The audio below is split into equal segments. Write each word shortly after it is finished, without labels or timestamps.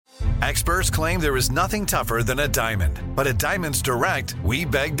Experts claim there is nothing tougher than a diamond. But at Diamonds Direct, we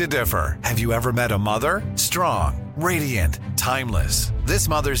beg to differ. Have you ever met a mother? Strong, radiant, timeless. This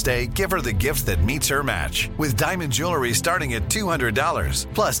Mother's Day, give her the gift that meets her match. With diamond jewelry starting at $200.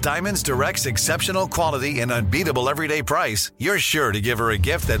 Plus Diamonds Direct's exceptional quality and unbeatable everyday price, you're sure to give her a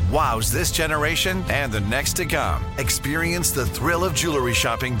gift that wows this generation and the next to come. Experience the thrill of jewelry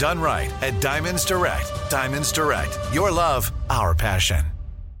shopping done right at Diamonds Direct. Diamonds Direct. Your love, our passion.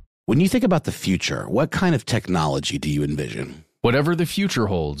 When you think about the future, what kind of technology do you envision? Whatever the future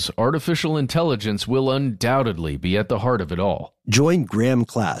holds, artificial intelligence will undoubtedly be at the heart of it all. Join Graham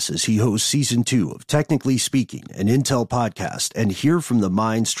Class as he hosts Season 2 of Technically Speaking, an Intel podcast, and hear from the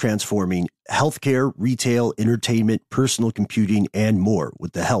minds transforming healthcare, retail, entertainment, personal computing, and more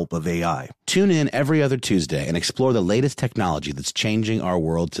with the help of AI. Tune in every other Tuesday and explore the latest technology that's changing our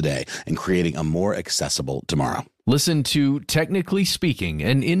world today and creating a more accessible tomorrow. Listen to Technically Speaking,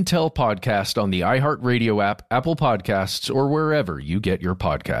 an Intel podcast on the iHeartRadio app, Apple Podcasts, or wherever you get your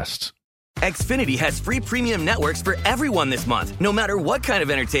podcasts. Xfinity has free premium networks for everyone this month, no matter what kind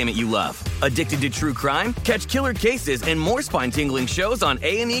of entertainment you love. Addicted to true crime? Catch killer cases and more spine-tingling shows on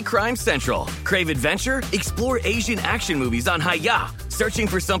A&E Crime Central. Crave adventure? Explore Asian action movies on Hi-YAH. Searching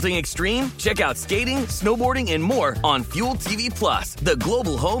for something extreme? Check out skating, snowboarding, and more on Fuel TV Plus, the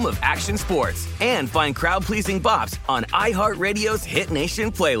global home of action sports. And find crowd-pleasing bops on iHeartRadio's Hit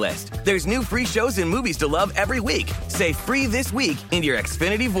Nation playlist. There's new free shows and movies to love every week. Say free this week in your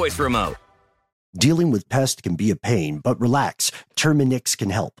Xfinity voice remote. Dealing with pests can be a pain, but relax. Terminix can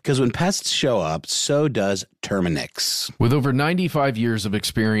help. Because when pests show up, so does Terminix. With over 95 years of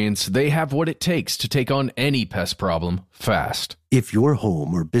experience, they have what it takes to take on any pest problem fast. If your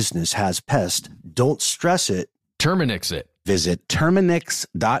home or business has pests, don't stress it. Terminix it. Visit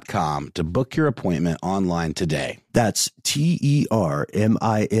Terminix.com to book your appointment online today. That's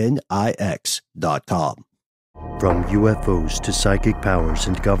TERMINIX.com. From UFOs to psychic powers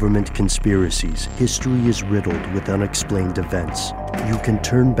and government conspiracies, history is riddled with unexplained events. You can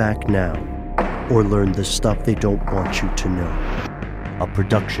turn back now or learn the stuff they don't want you to know. A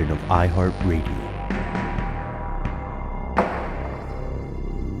production of iHeartRadio.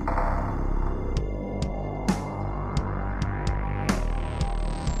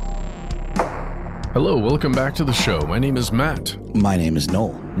 Hello, welcome back to the show. My name is Matt. My name is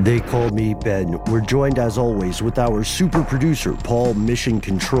Noel. They call me Ben. We're joined as always with our super producer, Paul Mission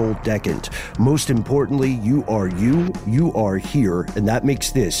Control Decant. Most importantly, you are here, and that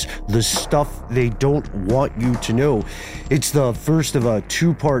makes this the stuff they don't want you to know. It's the first of a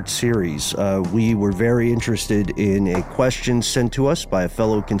two-part series. We were very interested in a question sent to us by a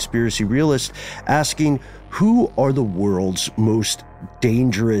fellow conspiracy realist asking, who are the world's most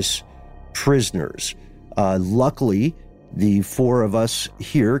dangerous prisoners? Luckily, the four of us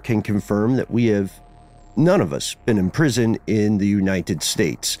here can confirm that we have, none of us, been in prison in the United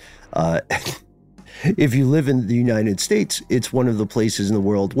States. If you live in the United States, it's one of the places in the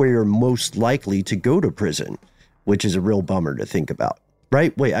world where you're most likely to go to prison, which is a real bummer to think about.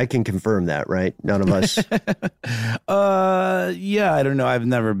 Right? Wait, I can confirm that, right? None of us? Yeah, I don't know. I've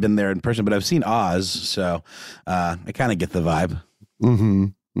never been there in person, but I've seen Oz, so I kind of get the vibe. Mm-hmm.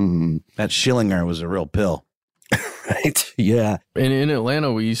 Mm-hmm. That Schillinger was a real pill. Right. Yeah. And in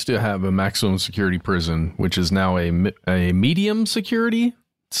Atlanta, we used to have a maximum security prison, which is now a medium security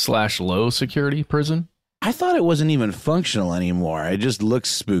 / low security prison. I thought it wasn't even functional anymore. It just looks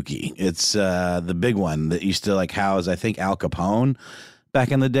spooky. It's the big one that used to house, I think, Al Capone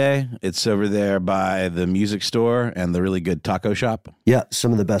back in the day. It's over there by the music store and the really good taco shop. Yeah,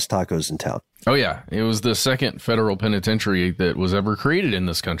 some of the best tacos in town. Oh, yeah. It was the second federal penitentiary that was ever created in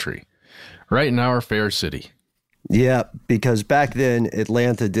this country, right in our fair city. Yeah, because back then,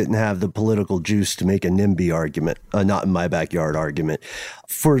 Atlanta didn't have the political juice to make a NIMBY argument, not in my backyard argument.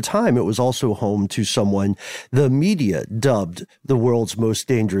 For a time, it was also home to someone the media dubbed the world's most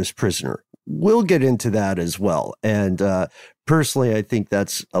dangerous prisoner. We'll get into that as well. And personally, I think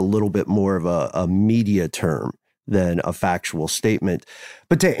that's a little bit more of a media term than a factual statement.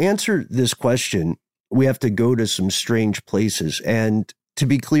 But to answer this question, we have to go to some strange places. And to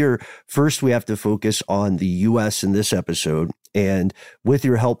be clear, first we have to focus on the U.S. in this episode. And with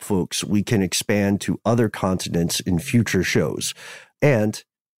your help, folks, we can expand to other continents in future shows. And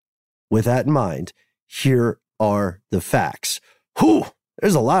with that in mind, here are the facts. Whew,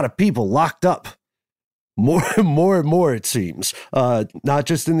 there's a lot of people locked up. More and more, it seems, not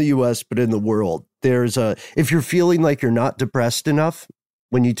just in the U.S., but in the world. If you're feeling like you're not depressed enough,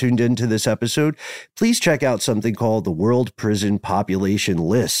 when you tuned into this episode, please check out something called the World Prison Population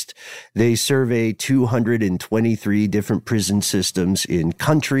List. They survey 223 different prison systems in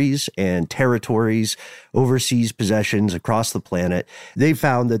countries and territories, overseas possessions across the planet. They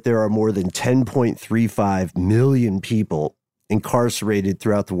found that there are more than 10.35 million people incarcerated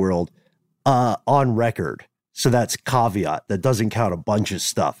throughout the world on record. So that's caveat. That doesn't count a bunch of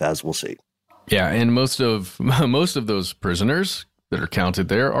stuff, as we'll see. Yeah, and most of those prisoners that are counted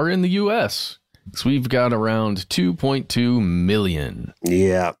there are in the U.S. So we've got around 2.2 million.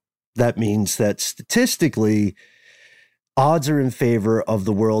 Yeah, that means that statistically, odds are in favor of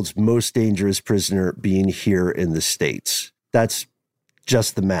the world's most dangerous prisoner being here in the States. That's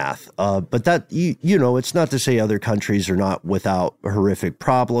just the math. But that, you know, it's not to say other countries are not without horrific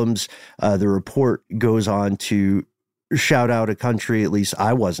problems. The report goes on to shout out a country, at least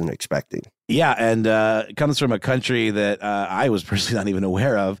I wasn't expecting. Yeah, and it comes from a country that I was personally not even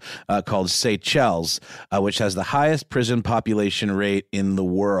aware of, called Seychelles, which has the highest prison population rate in the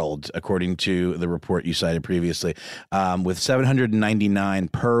world, according to the report you cited previously, with 799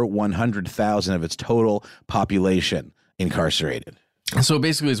 per 100,000 of its total population incarcerated. So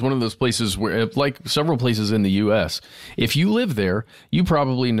basically, it's one of those places where, like several places in the U.S., if you live there, you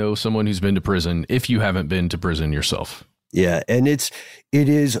probably know someone who's been to prison if you haven't been to prison yourself. Yeah, and it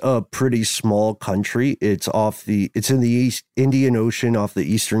is a pretty small country. It's in the Indian Ocean off the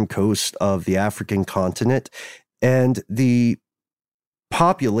eastern coast of the African continent, and the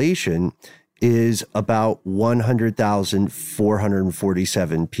population is about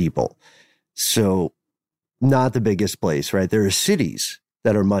 100,447 people. So not the biggest place, right? There are cities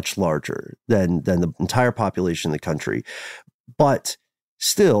that are much larger than the entire population of the country. But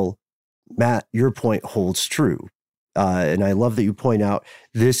still, Matt, your point holds true. And I love that you point out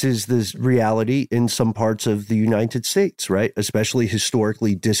this is this reality in some parts of the United States, right? Especially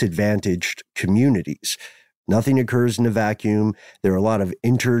historically disadvantaged communities. Nothing occurs in a vacuum. There are a lot of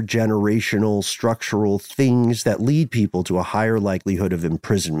intergenerational structural things that lead people to a higher likelihood of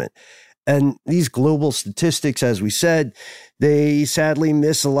imprisonment. And these global statistics, as we said, they sadly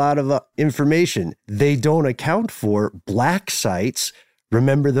miss a lot of information. They don't account for black sites.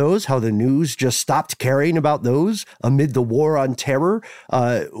 Remember those? How the news just stopped caring about those amid the war on terror?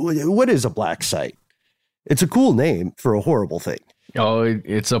 What is a black site? It's a cool name for a horrible thing. Oh,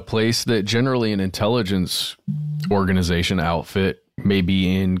 it's a place that generally an intelligence organization outfit,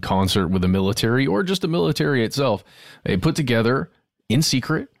 maybe in concert with the military or just the military itself, they put together in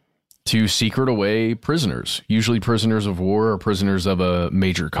secret to secret away prisoners, usually prisoners of war or prisoners of a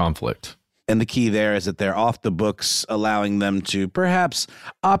major conflict. And the key there is that they're off the books, allowing them to perhaps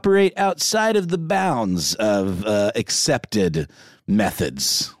operate outside of the bounds of accepted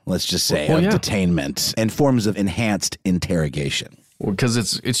methods, let's just say, of detainment and forms of enhanced interrogation. Well, because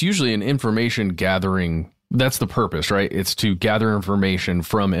it's usually an information gathering. That's the purpose, right? It's to gather information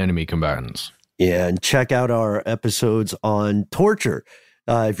from enemy combatants. Yeah, and check out our episodes on torture.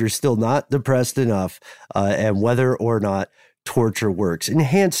 If you're still not depressed enough, and whether or not torture works.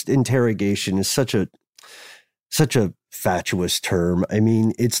 Enhanced interrogation is such a fatuous term. I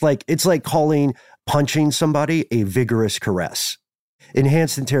mean, it's like calling punching somebody a vigorous caress.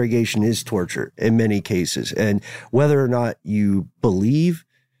 Enhanced interrogation is torture in many cases. And whether or not you believe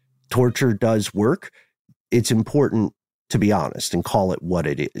torture does work, it's important to be honest and call it what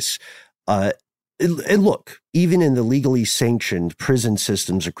it is. And look, even in the legally sanctioned prison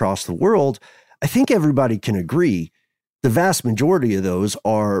systems across the world, I think everybody can agree the vast majority of those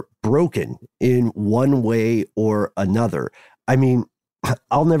are broken in one way or another. I mean,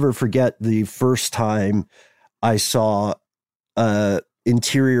 I'll never forget the first time I saw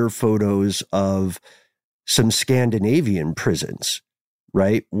interior photos of some Scandinavian prisons,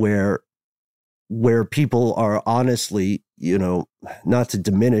 right? Where people are honestly, you know, not to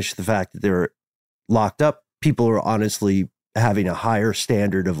diminish the fact that they're locked up, people are honestly having a higher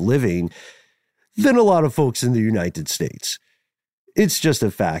standard of living than a lot of folks in the United States. It's just a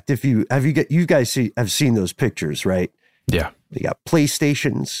fact. You guys have seen those pictures, right? Yeah. They got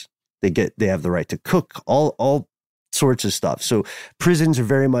PlayStations. They have the right to cook, all sorts of stuff. So prisons are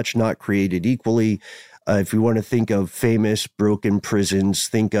very much not created equally. If you want to think of famous broken prisons,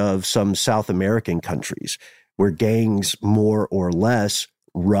 think of some South American countries where gangs more or less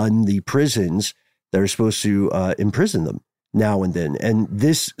run the prisons that are supposed to imprison them now and then. And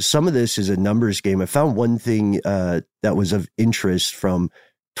some of this is a numbers game. I found one thing that was of interest from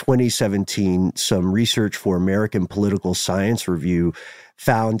 2017. Some research for American Political Science Review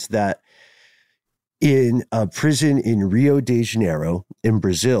found that in a prison in Rio de Janeiro in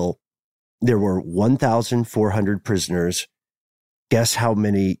Brazil, there were 1,400 prisoners Guess how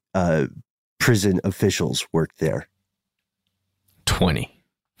many prison officials worked there? 20.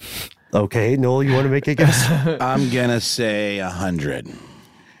 Okay, Noel, you want to make a guess? I'm gonna say 100.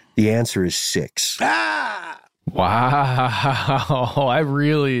 The answer is 6. Wow. I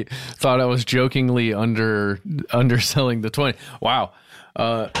really thought I was jokingly underselling the 20. Wow.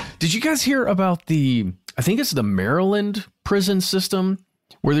 Did you guys hear about I think it's the Maryland prison system,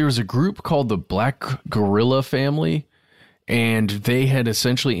 where there was a group called the Black Gorilla Family, and they had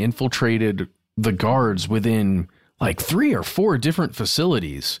essentially infiltrated the guards within like 3 or 4 different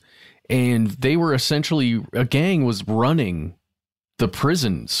facilities. And they were essentially, a gang was running the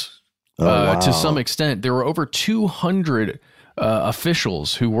prisons to some extent. There were over 200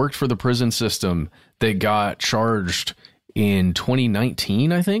 officials who worked for the prison system that got charged in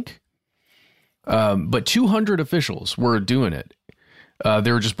 2019, I think. But 200 officials were doing it.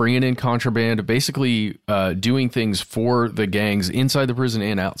 They were just bringing in contraband, basically doing things for the gangs inside the prison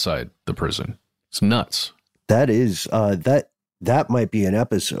and outside the prison. It's nuts. That is, that might be an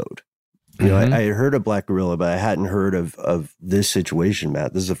episode. You know, I had heard of Black Gorilla, but I hadn't heard of this situation,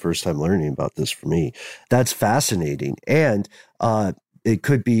 Matt. This is the first time learning about this for me. That's fascinating. And it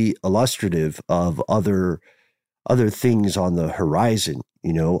could be illustrative of other things on the horizon.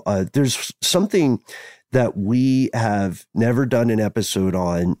 You know, there's something that we have never done an episode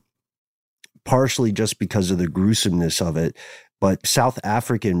on, partially just because of the gruesomeness of it. But South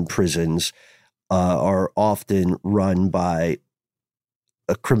African prisons are often run by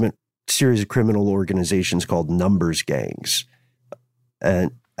a series of criminal organizations called numbers gangs.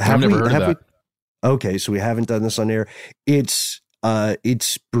 And I've never heard of that. Okay, so we haven't done this on air. It's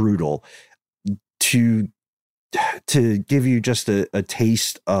brutal. To give you just a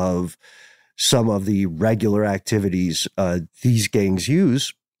taste of some of the regular activities these gangs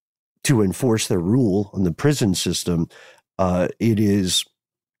use to enforce their rule on the prison system, it is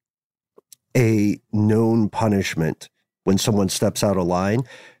a known punishment when someone steps out of line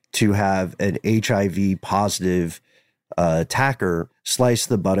to have an HIV positive attacker slice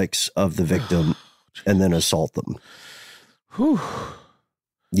the buttocks of the victim and then assault them. Whew.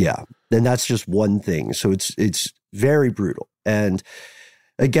 Yeah. And that's just one thing. So it's very brutal. And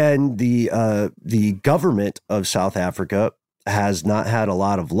again, the government of South Africa has not had a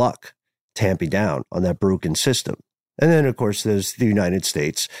lot of luck tamping down on that broken system. And then, of course, there's the United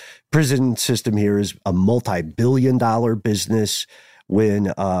States. Prison system here is a multi-billion-dollar business.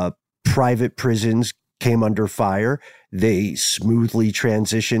 When private prisons came under fire, they smoothly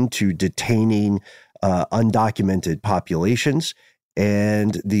transitioned to detaining undocumented populations.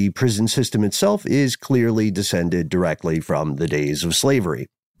 And the prison system itself is clearly descended directly from the days of slavery.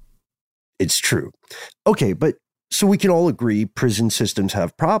 It's true. Okay, but so we can all agree prison systems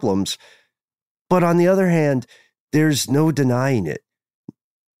have problems. But on the other hand, there's no denying it.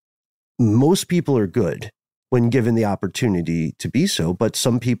 Most people are good when given the opportunity to be so, but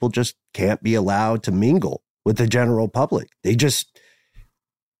some people just can't be allowed to mingle with the general public. They just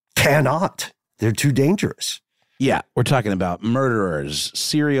cannot. They're too dangerous. Yeah, we're talking about murderers,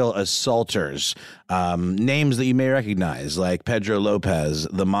 serial assaulters, names that you may recognize, like Pedro Lopez,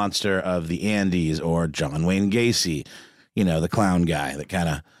 the monster of the Andes, or John Wayne Gacy, you know, the clown guy that kind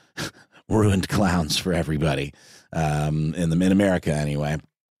of ruined clowns for everybody in America anyway.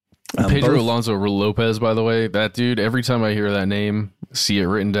 Pedro Alonso Lopez, by the way, that dude, every time I hear that name, see it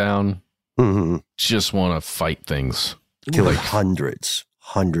written down, just want to fight things. Killing hundreds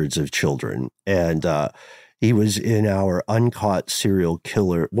of children. And he was in our Uncaught Serial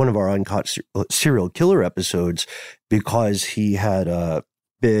Killer, one of our Uncaught Serial Killer episodes, because he had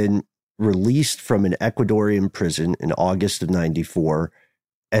been released from an Ecuadorian prison in August of 94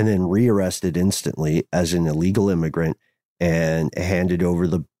 and then rearrested instantly as an illegal immigrant and handed over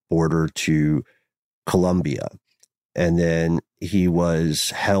the border to Colombia. And then he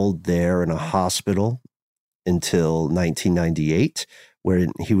was held there in a hospital until 1998, where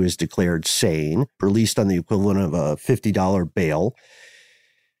he was declared sane, released on the equivalent of a $50 bail.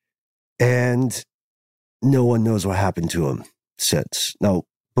 And no one knows what happened to him since. Now,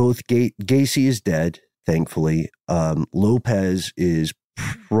 both Gacy is dead, thankfully. Lopez is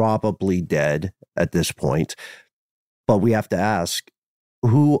probably dead at this point. But we have to ask,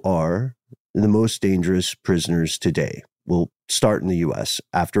 who are the most dangerous prisoners today? We'll start in the U.S.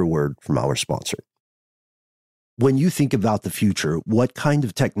 after a word from our sponsor. When you think about the future, what kind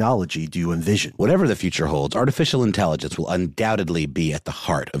of technology do you envision? Whatever the future holds, artificial intelligence will undoubtedly be at the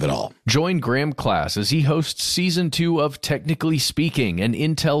heart of it all. Join Graham Class as he hosts Season 2 of Technically Speaking, an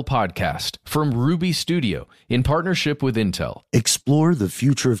Intel podcast from Ruby Studio in partnership with Intel. Explore the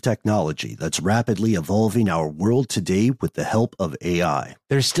future of technology that's rapidly evolving our world today with the help of AI.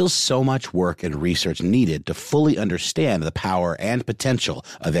 There's still so much work and research needed to fully understand the power and potential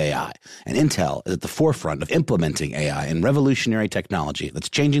of AI, and Intel is at the forefront of implementing AI and revolutionary technology that's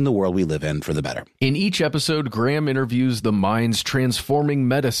changing the world we live in for the better. In each episode, Graham interviews the minds transforming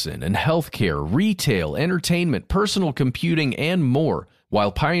medicine and healthcare, retail, entertainment, personal computing, and more, while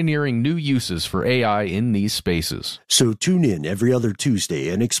pioneering new uses for AI in these spaces. So tune in every other Tuesday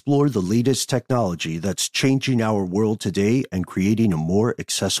and explore the latest technology that's changing our world today and creating a more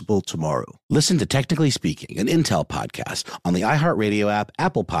accessible tomorrow. Listen to Technically Speaking, an Intel podcast on the iHeartRadio app,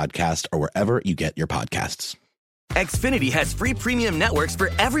 Apple Podcast, or wherever you get your podcasts. Xfinity has free premium networks for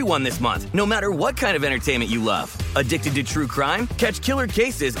everyone this month, no matter what kind of entertainment you love. Addicted to true crime? Catch killer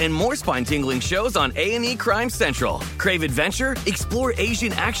cases and more spine-tingling shows on A&E Crime Central. Crave adventure? Explore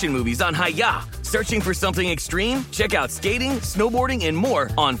Asian action movies on Hi-YAH. Searching for something extreme? Check out skating, snowboarding, and more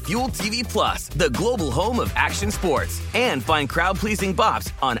on Fuel TV Plus, the global home of action sports. And find crowd-pleasing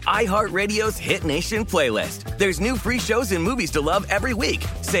bops on iHeartRadio's Hit Nation playlist. There's new free shows and movies to love every week.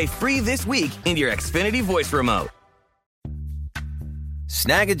 Say free this week in your Xfinity voice remote.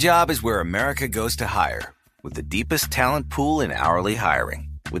 Snag a Job is where America goes to hire, with the deepest talent pool in hourly hiring.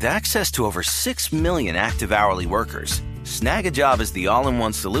 With access to over 6 million active hourly workers, Snag a Job is the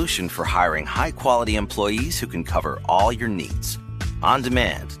all-in-one solution for hiring high-quality employees who can cover all your needs. On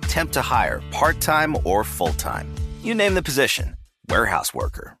demand, temp to hire, part-time or full-time. You name the position. Warehouse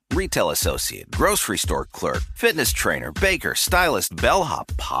worker, retail associate, grocery store clerk, fitness trainer, baker, stylist, bellhop,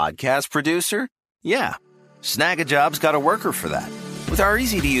 podcast producer. Yeah, Snag a Job's got a worker for that. With our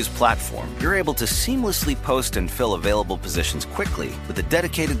easy-to-use platform, you're able to seamlessly post and fill available positions quickly with a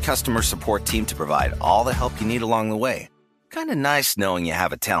dedicated customer support team to provide all the help you need along the way. Kind of nice knowing you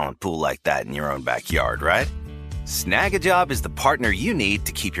have a talent pool like that in your own backyard, right? Snag a Job is the partner you need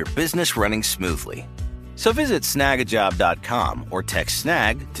to keep your business running smoothly. So visit snagajob.com or text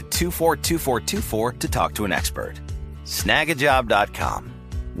snag to 242424 to talk to an expert. Snagajob.com,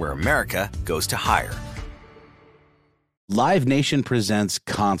 where America goes to hire. Live Nation presents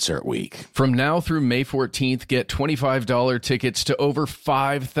Concert Week. From now through May 14th, get $25 tickets to over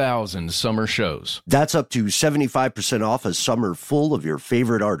 5,000 summer shows. That's up to 75% off a summer full of your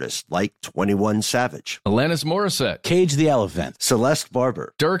favorite artists, like 21 Savage, Alanis Morissette, Cage the Elephant, Celeste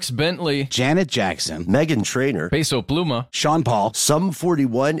Barber, Dierks Bentley, Janet Jackson, Meghan Trainor, Peso Pluma, Sean Paul, Sum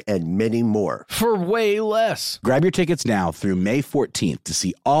 41, and many more. for way less. Grab your tickets now through May 14th to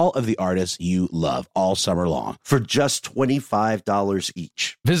see all of the artists you love all summer long. For just $25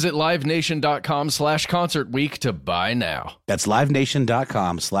 each. Visit livenation.com/concert week to buy now. That's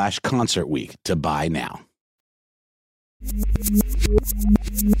livenation.com/concert week to buy now.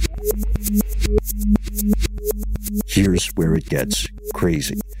 Here's where it gets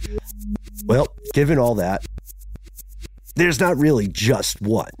crazy. Well, given all that, there's not really just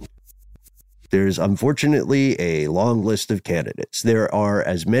one. There's unfortunately a long list of candidates. There are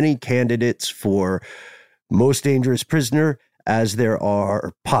as many candidates for Most Dangerous Prisoner as there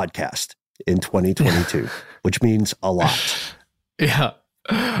are podcast in 2022, which means a lot. Yeah.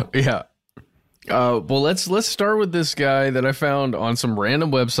 Well, let's start with this guy that I found on some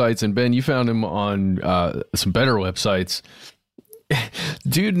random websites, and Ben, you found him on some better websites.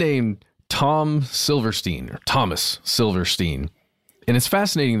 Dude named Thomas Silverstein. And it's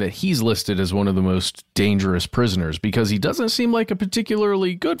fascinating that he's listed as one of the most dangerous prisoners because he doesn't seem like a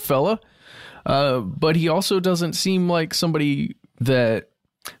particularly good fella, but he also doesn't seem like somebody that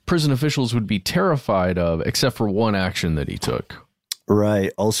prison officials would be terrified of, except for one action that he took.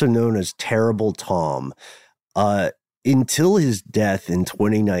 Right, also known as Terrible Tom. Until his death in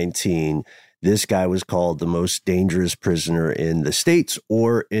 2019, this guy was called the most dangerous prisoner in the States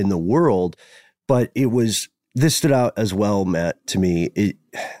or in the world, but this stood out as well, Matt, to me.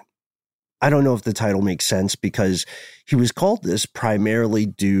 I don't know if the title makes sense because he was called this primarily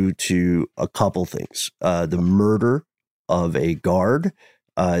due to a couple things. The murder of a guard,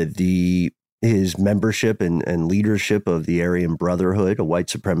 his membership and leadership of the Aryan Brotherhood, a white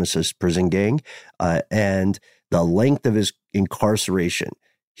supremacist prison gang, and the length of his incarceration.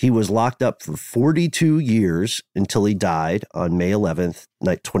 He was locked up for 42 years until he died on May 11th,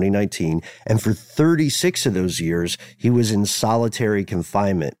 2019. And for 36 of those years, he was in solitary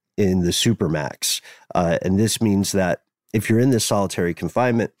confinement in the Supermax. And this means that if you're in this solitary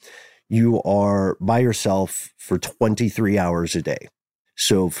confinement, you are by yourself for 23 hours a day.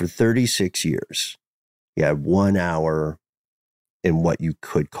 So for 36 years, you had 1 hour in what you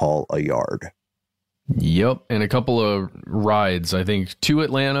could call a yard. Yep. And a couple of rides, I think, to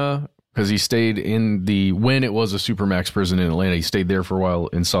Atlanta, because he stayed when it was a Supermax prison in Atlanta, he stayed there for a while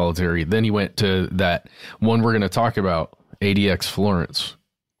in solitary. Then he went to that one we're going to talk about, ADX Florence.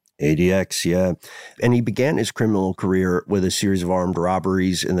 ADX, yeah. And he began his criminal career with a series of armed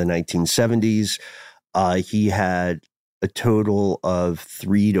robberies in the 1970s. He had a total of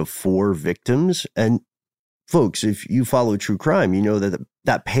 3 to 4 victims. And folks, if you follow true crime, you know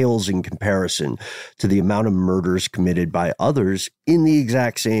that pales in comparison to the amount of murders committed by others in the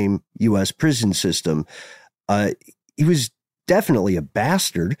exact same U.S. prison system. He was definitely a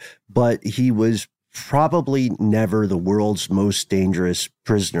bastard, but he was probably never the world's most dangerous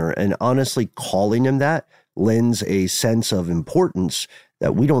prisoner. And honestly, calling him that lends a sense of importance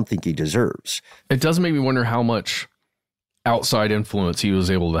that we don't think he deserves. It does make me wonder how much outside influence he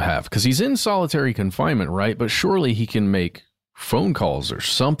was able to have, because he's in solitary confinement, right? But surely he can make phone calls or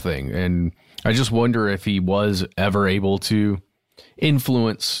something. And I just wonder if he was ever able to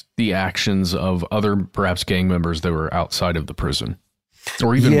influence the actions of other perhaps gang members that were outside of the prison.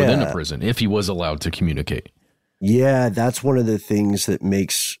 Or even within the prison, if he was allowed to communicate. Yeah, that's one of the things that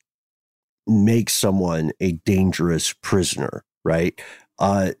makes someone a dangerous prisoner, right?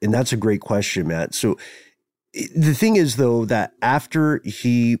 And that's a great question, Matt. So the thing is, though, that after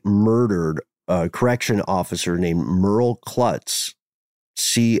he murdered a correction officer named Merle Klutz,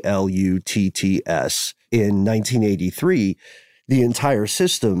 Clutts, in 1983, the entire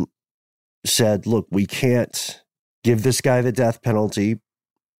system said, look, we can't give this guy the death penalty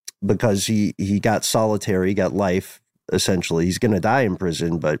because he got solitary, got life, essentially. He's going to die in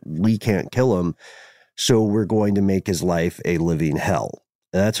prison, but we can't kill him. So we're going to make his life a living hell.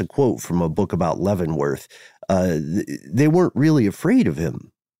 And that's a quote from a book about Leavenworth. They weren't really afraid of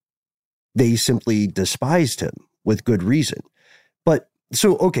him. They simply despised him with good reason. But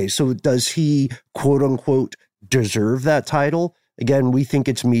so does he, quote unquote, deserve that title? Again, we think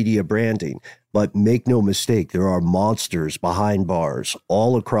it's media branding, but make no mistake, there are monsters behind bars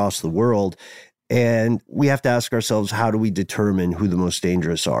all across the world. And we have to ask ourselves, how do we determine who the most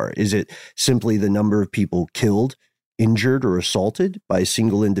dangerous are? Is it simply the number of people killed, injured, or assaulted by a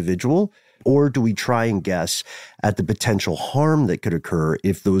single individual? Or do we try and guess at the potential harm that could occur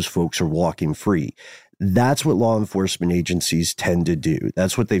if those folks are walking free? That's what law enforcement agencies tend to do.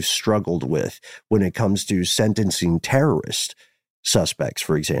 That's what they've struggled with when it comes to sentencing terrorist suspects,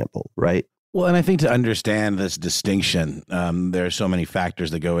 for example, right? Well, and I think to understand this distinction, there are so many factors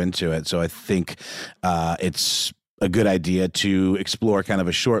that go into it. So I think it's a good idea to explore kind of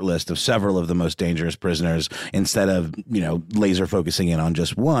a short list of several of the most dangerous prisoners instead of, laser focusing in on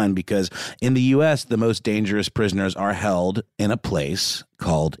just one, because in the U.S., the most dangerous prisoners are held in a place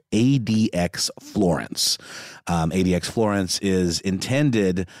called ADX Florence. ADX Florence is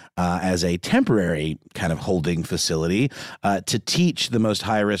intended as a temporary kind of holding facility to teach the most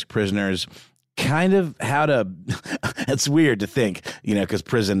high-risk prisoners kind of how to, it's weird to think, because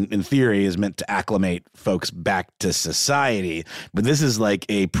prison in theory is meant to acclimate folks back to society, but this is like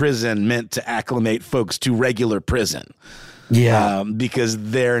a prison meant to acclimate folks to regular prison. Yeah.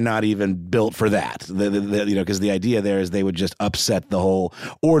 Because they're not even built for that. Because the idea there is they would just upset the whole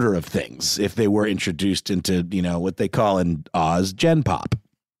order of things if they were introduced into, what they call in Oz, Gen Pop.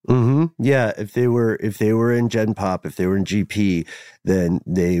 Mm-hmm. Yeah. If they were in Gen Pop, if they were in GP, then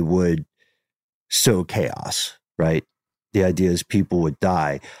they would sow chaos, right? The idea is people would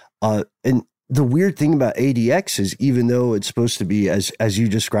die. And the weird thing about ADX is, even though it's supposed to be, as you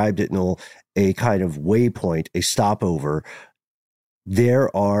described it, Noel, a kind of waypoint, a stopover,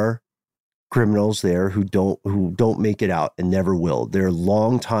 there are criminals there who don't make it out and never will. They're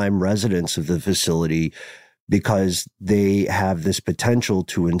longtime residents of the facility because they have this potential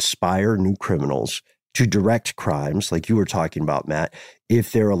to inspire new criminals to direct crimes, like you were talking about, Matt,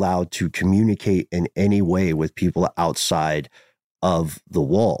 if they're allowed to communicate in any way with people outside of the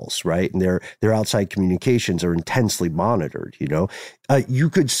walls, right? And their outside communications are intensely monitored, You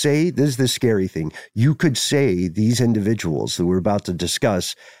could say, this is the scary thing, you could say these individuals that we're about to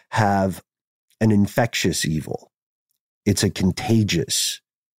discuss have an infectious evil. It's a contagious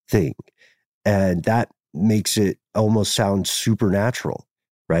thing. And that makes it almost sound supernatural,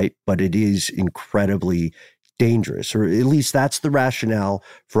 right? But it is incredibly dangerous, or at least that's the rationale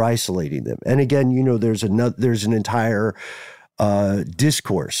for isolating them. And again, there's an entire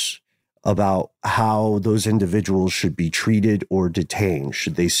discourse about how those individuals should be treated or detained.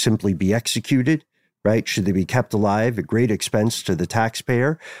 Should they simply be executed, right? Should they be kept alive at great expense to the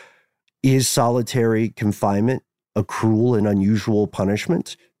taxpayer? is solitary confinement a cruel and unusual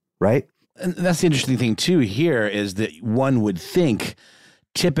punishment, right? And that's the interesting thing, too, here is that one would think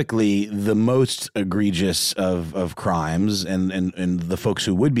typically the most egregious of crimes and the folks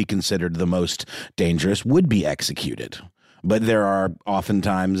who would be considered the most dangerous would be executed. But there are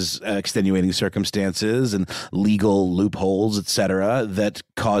oftentimes extenuating circumstances and legal loopholes, et cetera, that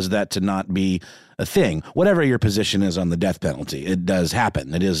cause that to not be a thing. Whatever your position is on the death penalty, it does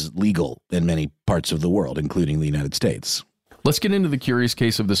happen. It is legal in many parts of the world, including the United States. Let's get into the curious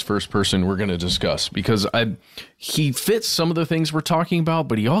case of this first person we're going to discuss, because he fits some of the things we're talking about,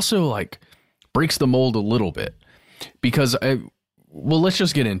 but he also breaks the mold a little bit. Because let's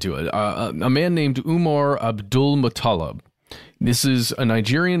just get into it. A man named Umar Abdul Muttalib. This is a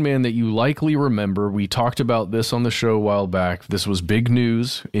Nigerian man that you likely remember. We talked about this on the show a while back. This was big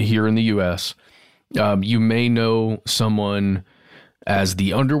news here in the U.S. You may know someone as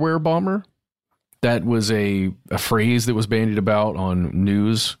the underwear bomber. That was a phrase that was bandied about on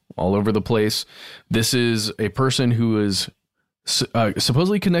news all over the place. This is a person who is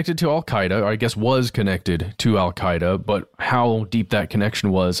supposedly connected to Al-Qaeda, or I guess was connected to Al-Qaeda, but how deep that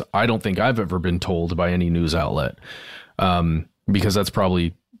connection was, I don't think I've ever been told by any news outlet, because that's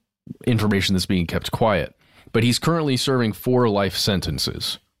probably information that's being kept quiet. But he's currently serving 4 life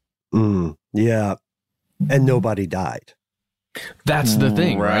sentences. Yeah. And nobody died. That's the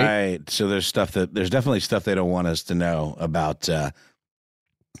thing, right? So there's definitely stuff they don't want us to know about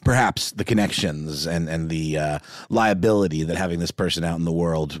perhaps the connections and the liability that having this person out in the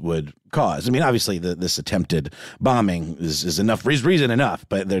world would cause. I mean, obviously this attempted bombing is enough reason enough,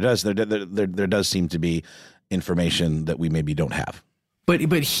 but there does seem to be information that we maybe don't have.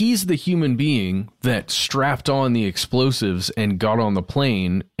 But he's the human being that strapped on the explosives and got on the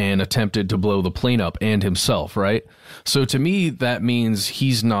plane and attempted to blow the plane up, and himself, right? So to me, that means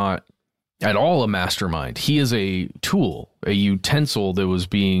he's not at all a mastermind. He is a tool, a utensil that was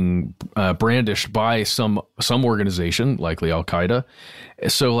being brandished by some organization, likely Al-Qaeda.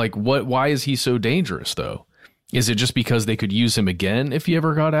 So why is he so dangerous though? Is it just because they could use him again if he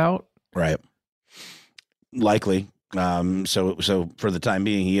ever got out? Right. Likely. So for the time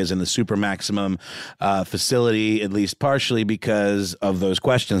being, he is in the super maximum facility, at least partially because of those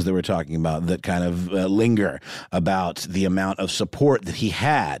questions that we're talking about that kind of linger about the amount of support that he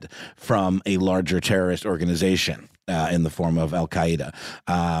had from a larger terrorist organization in the form of Al-Qaeda.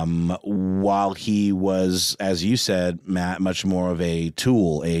 While he was, as you said, Matt, much more of a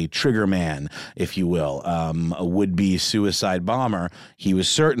tool, a trigger man, if you will, a would-be suicide bomber, he was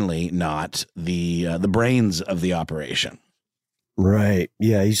certainly not the brains of the operation. Right.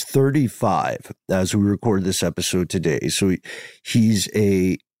 Yeah, he's 35 as we record this episode today. So he's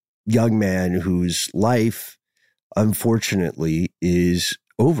a young man whose life, unfortunately, is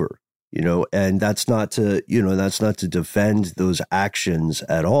over. And that's not to defend those actions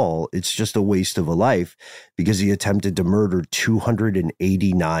at all. It's just a waste of a life because he attempted to murder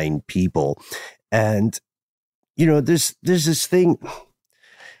 289 people. And, there's this thing.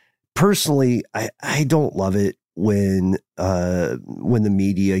 Personally, I don't love it when the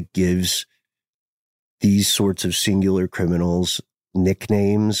media gives these sorts of singular criminals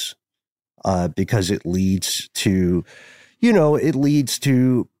nicknames, because it leads to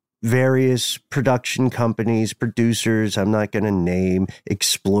various production companies, producers, I'm not going to name,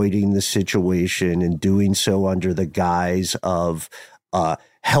 exploiting the situation and doing so under the guise of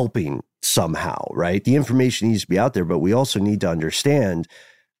helping somehow, right? The information needs to be out there, but we also need to understand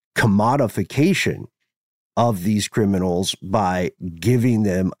commodification of these criminals by giving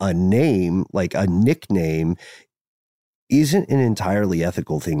them a name, like a nickname, isn't an entirely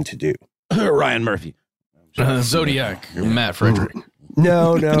ethical thing to do. Ryan Murphy. Zodiac, Matt Frederick.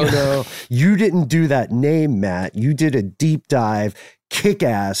 No. You didn't do that name, Matt. You did a deep dive,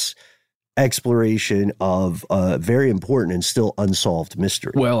 kick-ass exploration of a very important and still unsolved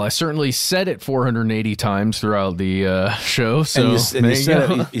mystery. Well, I certainly said it 480 times throughout the show. So and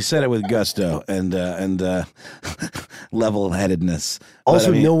you said it with gusto and level-headedness.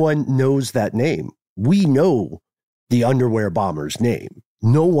 Also, no one knows that name. We know the underwear bomber's name.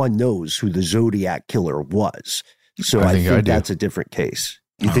 No one knows who the Zodiac killer was. So I think that's a different case.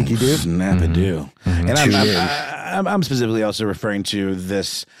 You think you do? Snap, I do. Mm-hmm. And I'm specifically also referring to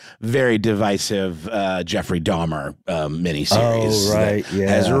this very divisive Jeffrey Dahmer miniseries. Oh, right. Yeah.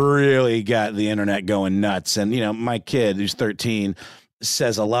 Has really got the internet going nuts. And, my kid, who's 13,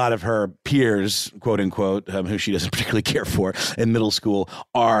 says a lot of her peers, quote unquote, who she doesn't particularly care for in middle school,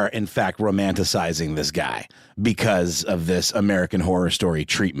 are in fact romanticizing this guy because of this American Horror Story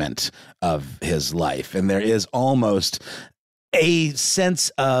treatment of his life. And there is almost a sense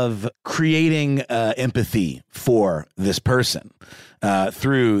of creating empathy for this person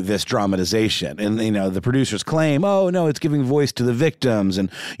through this dramatization. And, the producers claim, oh, no, it's giving voice to the victims. And,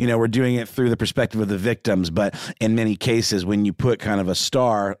 we're doing it through the perspective of the victims. But in many cases, when you put kind of a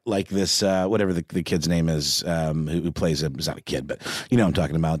star like this, whatever the kid's name is, who plays him, he's not a kid, but I'm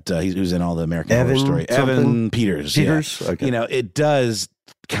talking about, who's in all the American Horror Story. Evan Peters. Peters? Yeah. Okay. It does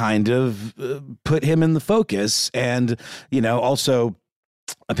kind of put him in the focus. And, also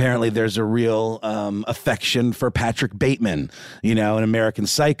apparently there's a real affection for Patrick Bateman, an American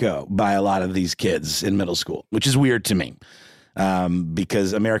Psycho by a lot of these kids in middle school, which is weird to me.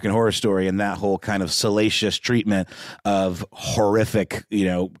 Because American Horror Story and that whole kind of salacious treatment of horrific,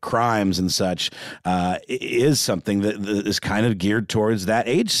 crimes and such, is something that is kind of geared towards that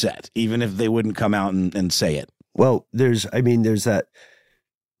age set, even if they wouldn't come out and say it. Well, there's that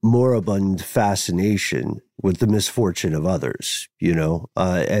moribund fascination with the misfortune of others,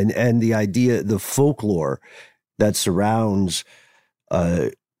 and the idea, the folklore that surrounds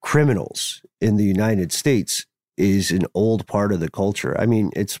criminals in the United States is an old part of the culture. I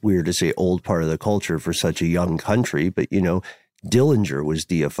mean, it's weird to say old part of the culture for such a young country, but, Dillinger was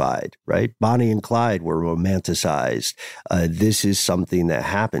deified, right? Bonnie and Clyde were romanticized. This is something that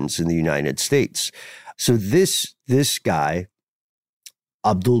happens in the United States. So this guy,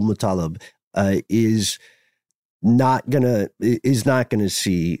 Abdul Muttalib, is not gonna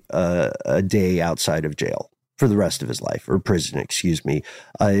see a day outside of jail for the rest of his life, or prison, excuse me.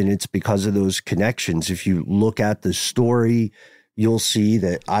 And it's because of those connections. If you look at the story, you'll see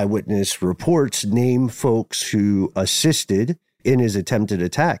that eyewitness reports name folks who assisted in his attempted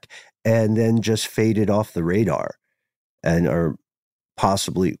attack and then just faded off the radar and are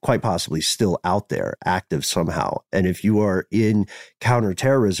quite possibly still out there, active somehow. And if you are in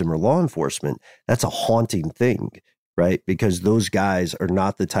counterterrorism or law enforcement, that's a haunting thing, right? Because those guys are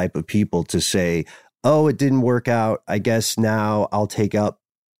not the type of people to say, oh, it didn't work out, I guess now I'll take up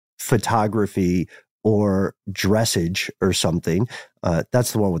photography or dressage or something.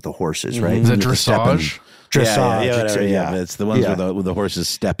 That's the one with the horses, right? Is it dressage? Dressage. Yeah, it's the ones where the horses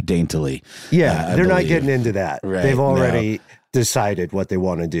step daintily. Yeah, they're not getting into that. Right, they've already decided what they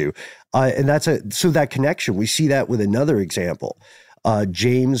want to do. And so that connection, we see that with another example.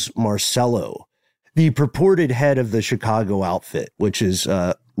 James Marcello, the purported head of the Chicago outfit, which is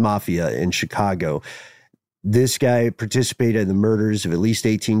mafia in Chicago. This guy participated in the murders of at least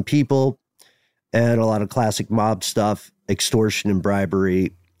 18 people and a lot of classic mob stuff, extortion and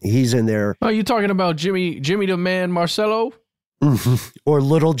bribery. He's in there. Oh, you talking about Jimmy the Man Marcello? Or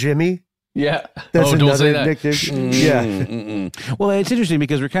Little Jimmy? Yeah. That's don't say another that. nickname. Yeah. Well, it's interesting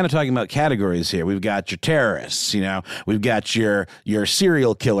because we're kind of talking about categories here. We've got your terrorists, we've got your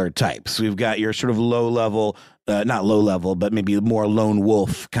serial killer types. We've got your sort of low level, not low level, but maybe more lone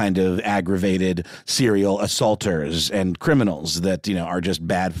wolf kind of aggravated serial assaulters and criminals that, are just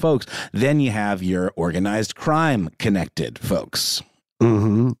bad folks. Then you have your organized crime connected folks.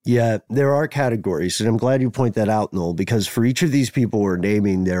 Mm-hmm. Yeah, there are categories. And I'm glad you point that out, Noel, because for each of these people we're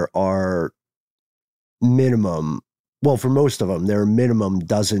naming, there are for most of them, there are minimum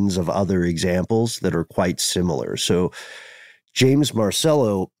dozens of other examples that are quite similar. So James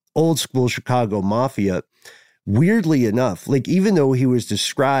Marcello, old school Chicago mafia, weirdly enough, even though he was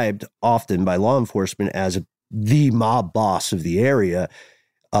described often by law enforcement as the mob boss of the area,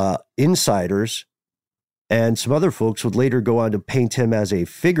 insiders and some other folks would later go on to paint him as a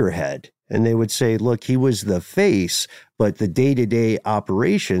figurehead. And they would say, look, he was the face, but the day-to-day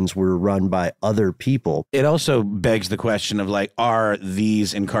operations were run by other people. It also begs the question of are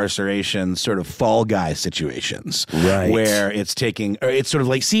these incarcerations sort of fall guy situations, right? Where it's sort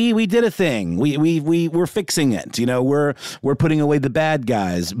of see, we did a thing, we're fixing it, we're putting away the bad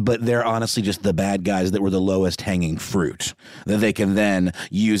guys, but they're honestly just the bad guys that were the lowest hanging fruit that they can then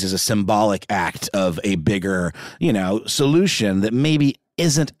use as a symbolic act of a bigger, solution that maybe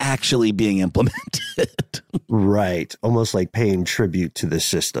isn't actually being implemented. Right. Almost like paying tribute to the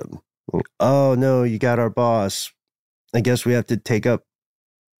system. Oh, no, you got our boss. I guess we have to take up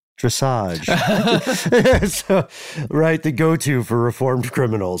dressage. So, right, the go-to for reformed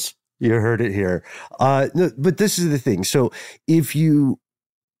criminals. You heard it here. No, but this is the thing. So if you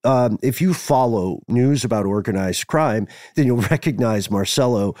follow news about organized crime, then you'll recognize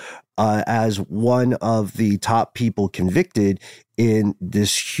Marcello as one of the top people convicted in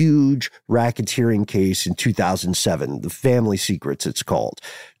this huge racketeering case in 2007, the Family Secrets, it's called.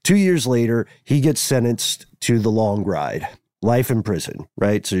 2 years later, he gets sentenced to the long ride, life in prison,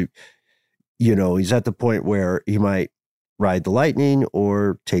 right? So, he's at the point where he might ride the lightning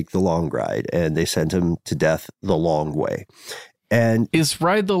or take the long ride, and they sent him to death the long way. And is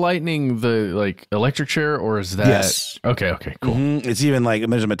Ride the Lightning the like electric chair, or is that? Yes. Okay, cool. Mm-hmm. It's even like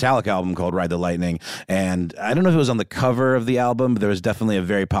there's a Metallica album called Ride the Lightning, and I don't know if it was on the cover of the album, but there was definitely a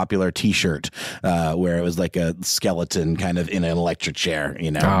very popular T-shirt where it was like a skeleton kind of in an electric chair,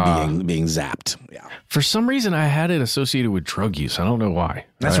 being zapped. Yeah. For some reason, I had it associated with drug use. I don't know why.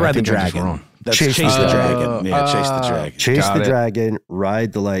 That's I Ride the think I'm just Dragon. wrong. That's Chase the Dragon. Yeah, Chase the Dragon. Chase Got the it. Dragon,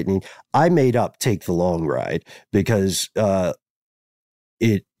 Ride the Lightning. I made up Take the Long Ride because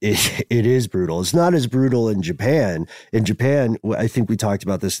it is brutal. It's not as brutal in Japan. In Japan, I think we talked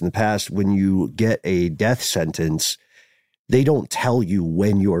about this in the past, when you get a death sentence, they don't tell you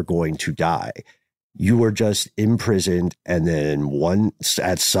when you're going to die. You are just imprisoned, and then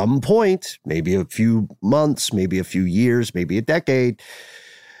at some point, maybe a few months, maybe a few years, maybe a decade,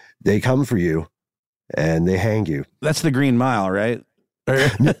 they come for you and they hang you. That's the Green Mile, right?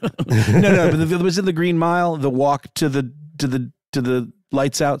 No, but was it the Green Mile, the walk to the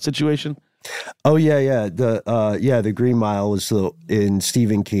lights out situation? Oh yeah. The Green Mile was in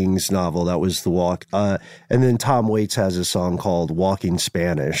Stephen King's novel. That was the walk. And then Tom Waits has a song called Walking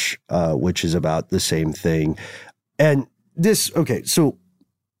Spanish, which is about the same thing. And so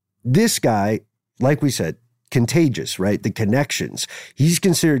this guy, like we said, contagious, right? The connections. He's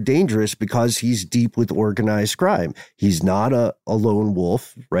considered dangerous because he's deep with organized crime. He's not a lone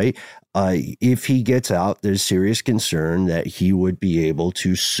wolf, right? If he gets out, there's serious concern that he would be able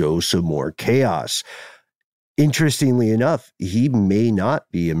to sow some more chaos. Interestingly enough, he may not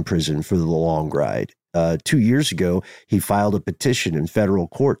be in prison for the long ride. 2 years ago, he filed a petition in federal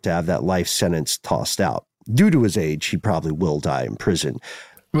court to have that life sentence tossed out. Due to his age, he probably will die in prison.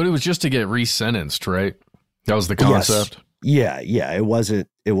 But it was just to get resentenced, right? That was the concept. Yes. Yeah. It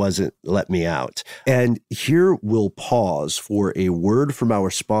wasn't let me out. And here we'll pause for a word from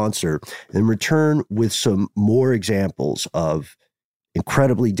our sponsor and return with some more examples of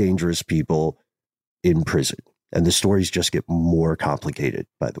incredibly dangerous people in prison. And the stories just get more complicated,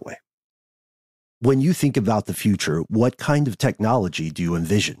 by the way. When you think about the future, what kind of technology do you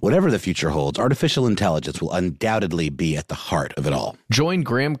envision? Whatever the future holds, artificial intelligence will undoubtedly be at the heart of it all. Join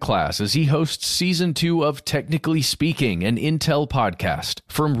Graham Class as he hosts Season 2 of Technically Speaking, an Intel podcast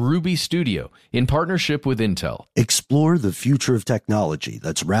from Ruby Studio in partnership with Intel. Explore the future of technology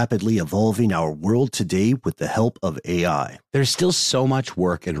that's rapidly evolving our world today with the help of AI. There's still so much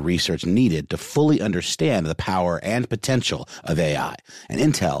work and research needed to fully understand the power and potential of AI, and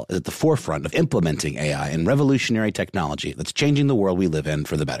Intel is at the forefront of implementing AI and revolutionary technology that's changing the world we live in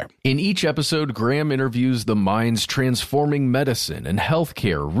for the better. In each episode, Graham interviews the minds transforming medicine and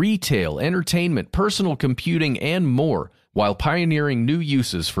healthcare, retail, entertainment, personal computing, and more, while pioneering new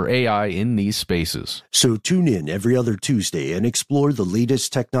uses for AI in these spaces. So tune in every other Tuesday and explore the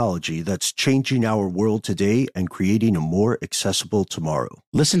latest technology that's changing our world today and creating a more accessible tomorrow.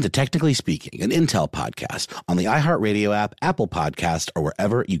 Listen to Technically Speaking, an Intel podcast on the iHeartRadio app, Apple Podcast, or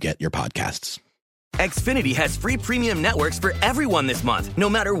wherever you get your podcasts. Xfinity has free premium networks for everyone this month, no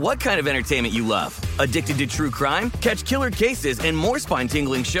matter what kind of entertainment you love. Addicted to true crime? Catch killer cases and more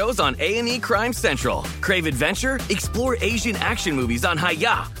spine-tingling shows on A&E Crime Central. Crave adventure? Explore Asian action movies on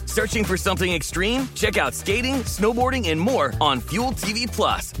Hi-Ya. Searching for something extreme? Check out skating, snowboarding, and more on Fuel TV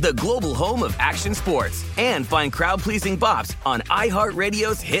Plus, the global home of action sports. And find crowd-pleasing bops on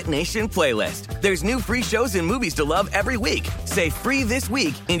iHeartRadio's Hit Nation playlist. There's new free shows and movies to love every week. Say free this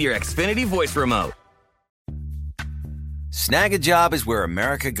week in your Xfinity voice remote. Snag a Job is where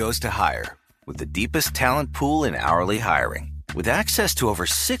America goes to hire, with the deepest talent pool in hourly hiring. With access to over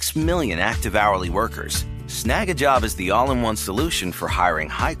 6 million active hourly workers, Snag a Job is the all-in-one solution for hiring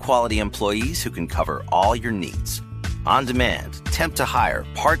high-quality employees who can cover all your needs. On demand, temp to hire,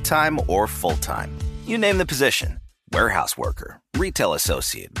 part-time or full-time. You name the position. Warehouse worker, retail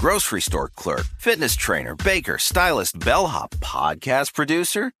associate, grocery store clerk, fitness trainer, baker, stylist, bellhop, podcast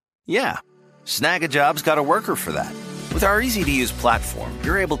producer. Yeah, Snag a Job's got a worker for that. With our easy-to-use platform,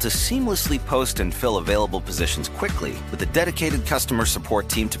 you're able to seamlessly post and fill available positions quickly with a dedicated customer support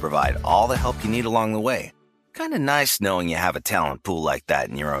team to provide all the help you need along the way. Kind of nice knowing you have a talent pool like that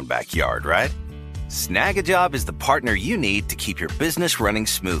in your own backyard, right? Snag-a-Job is the partner you need to keep your business running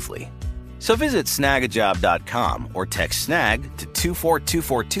smoothly. So visit snagajob.com or text snag to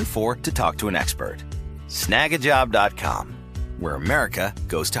 242424 to talk to an expert. Snagajob.com, where America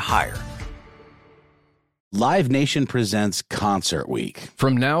goes to hire. Live Nation presents Concert Week.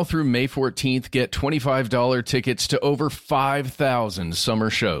 From now through May 14th, get $25 tickets to over 5,000 summer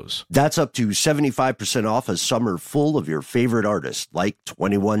shows. That's up to 75% off a summer full of your favorite artists, like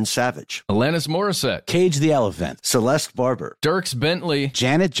 21 Savage, Alanis Morissette, Cage the Elephant, Celeste Barber, Dierks Bentley,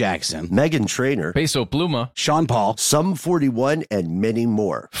 Janet Jackson, Meghan Trainor, Peso Pluma, Sean Paul, Sum 41, and many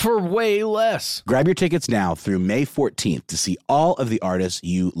more. for way less. Grab your tickets now through May 14th to see all of the artists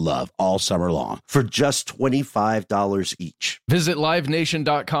you love all summer long. For just $25 each. Visit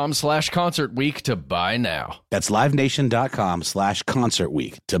livenation.com/concert week to buy now. That's livenation.com/concert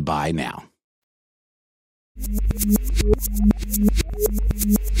week to buy now.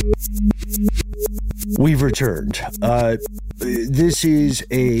 We've returned. This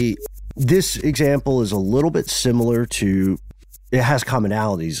example is a little bit similar to, it has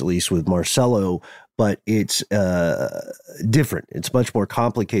commonalities, at least with Marcelo, but it's different. It's much more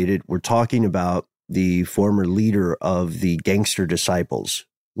complicated. We're talking about the former leader of the Gangster Disciples,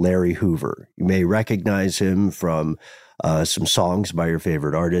 Larry Hoover. You may recognize him from some songs by your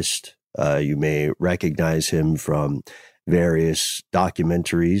favorite artist. You may recognize him from various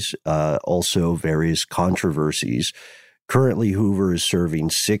documentaries, also various controversies. Currently, Hoover is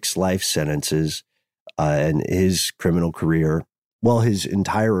serving 6 life sentences, and his criminal career, well, his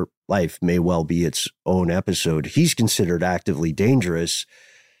entire life may well be its own episode. He's considered actively dangerous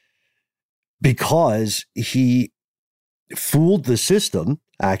because he fooled the system,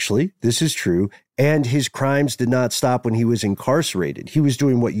 actually, this is true, and his crimes did not stop when he was incarcerated. He was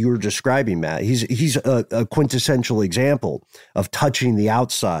doing what you were describing, Matt. He's a quintessential example of touching the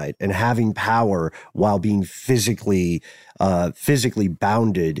outside and having power while being physically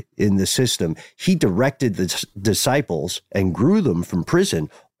bounded in the system. He directed the disciples and grew them from prison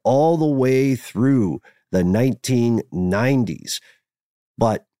all the way through the 1990s.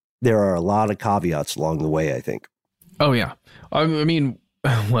 But there are a lot of caveats along the way, I think. Oh, yeah. I mean,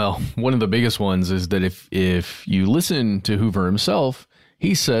 well, one of the biggest ones is that if you listen to Hoover himself,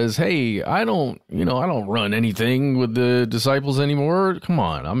 he says, hey, I don't run anything with the disciples anymore. Come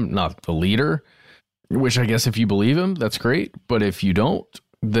on, I'm not the leader. Which I guess if you believe him, that's great. But if you don't,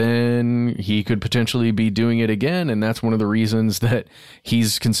 then he could potentially be doing it again. And that's one of the reasons that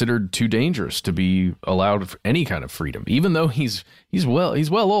he's considered too dangerous to be allowed any kind of freedom, even though he's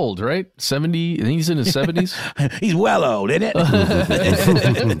well old, right? 70, he's in his 70s. He's well old, isn't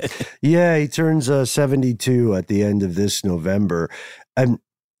it? Yeah, he turns 72 at the end of this November. And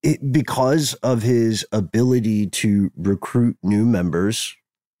because of his ability to recruit new members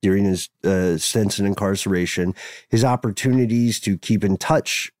during his stints in incarceration, his opportunities to keep in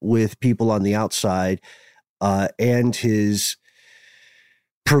touch with people on the outside, and his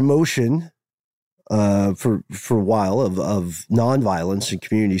promotion for a while of nonviolence and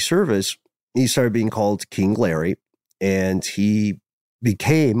community service, he started being called King Larry, and he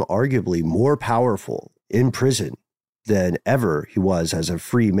became arguably more powerful in prison than ever he was as a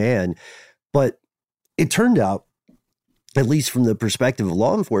free man. But it turned out, at least from the perspective of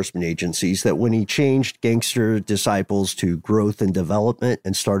law enforcement agencies, that when he changed Gangster Disciples to growth and development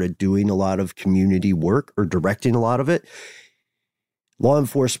and started doing a lot of community work or directing a lot of it, law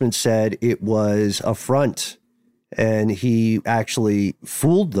enforcement said it was a front, and he actually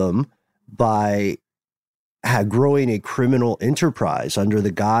fooled them by growing a criminal enterprise under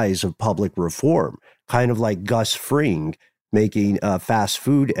the guise of public reform, kind of like Gus Fring making a fast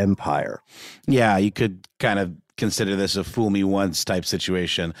food empire. Yeah, you could kind of consider this a fool me once type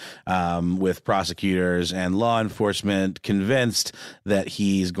situation, with prosecutors and law enforcement convinced that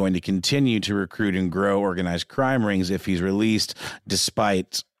he's going to continue to recruit and grow organized crime rings if he's released,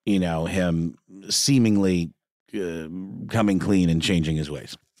 despite, him seemingly coming clean and changing his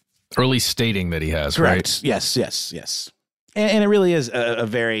ways. Or at least stating that he has, Correct. right? Yes. And it really is a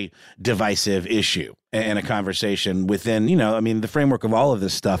very divisive issue and a conversation within, the framework of all of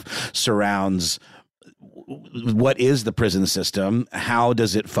this stuff surrounds what is the prison system? How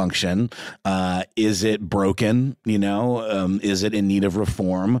does it function? Is it broken? Is it in need of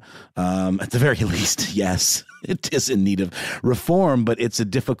reform? At the very least, yes, it is in need of reform, but it's a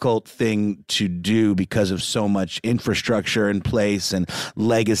difficult thing to do because of so much infrastructure in place and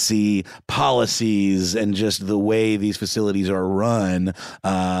legacy policies and just the way these facilities are run.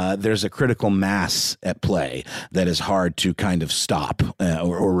 There's a critical mass at play that is hard to kind of stop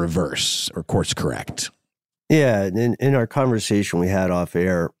or reverse or course correct. Yeah, in our conversation we had off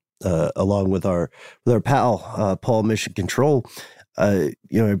air, along with our pal Paul Mission Control, I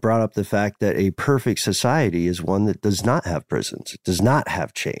brought up the fact that a perfect society is one that does not have prisons, it does not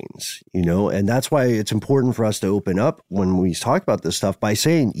have chains, and that's why it's important for us to open up when we talk about this stuff by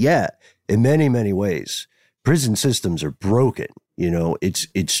saying, yeah, in many, many ways, prison systems are broken.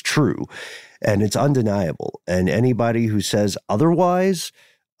 It's true, and it's undeniable. And anybody who says otherwise,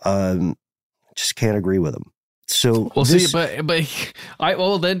 just can't agree with them. So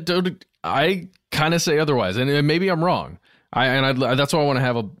I kind of say otherwise, and maybe I'm wrong. That's why I want to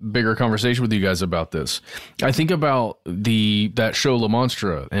have a bigger conversation with you guys about this. I think about that show Le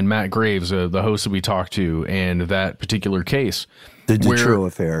Monstre and Matt Graves, the host that we talked to, and that particular case. The Dutroux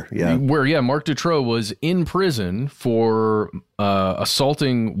affair, yeah. Marc Dutroux was in prison for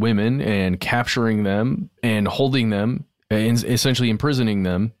assaulting women and capturing them and holding them, and essentially imprisoning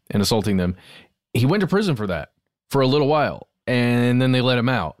them and assaulting them. He went to prison for that for a little while, and then they let him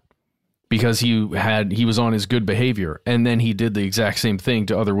out because he was on his good behavior, and then he did the exact same thing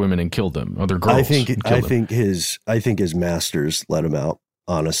to other women and killed them, other girls. I think his masters let him out.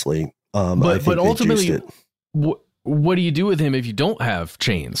 Honestly, but ultimately, what do you do with him if you don't have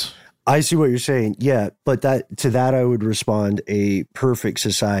chains? I see what you're saying. Yeah, but to that I would respond: a perfect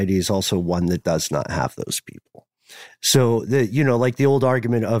society is also one that does not have those people. So like the old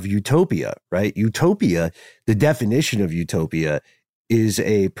argument of utopia, right? Utopia, the definition of utopia is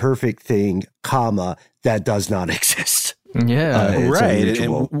a perfect thing, that does not exist. Yeah, right.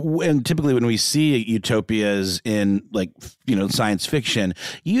 And typically when we see utopias in science fiction,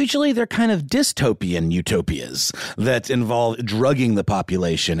 usually they're kind of dystopian utopias that involve drugging the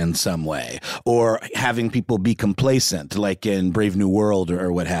population in some way or having people be complacent, like in Brave New World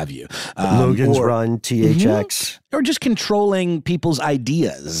or what have you. Logan's Run, THX. Or just controlling people's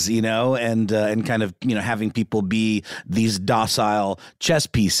ideas, and kind of, having people be these docile chess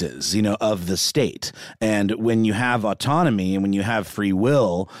pieces, of the state. And when you have autonomy and when you have free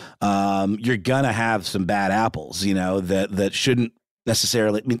will, you're going to have some bad apples, that shouldn't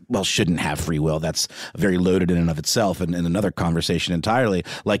necessarily, shouldn't have free will. That's very loaded in and of itself and in another conversation entirely.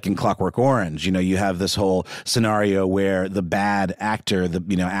 Like in Clockwork Orange, you have this whole scenario where the bad actor,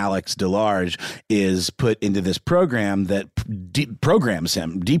 Alex DeLarge, is put into this program that deprograms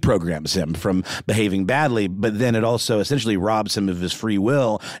him from behaving badly, but then it also essentially robs him of his free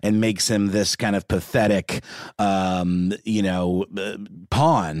will and makes him this kind of pathetic, pawn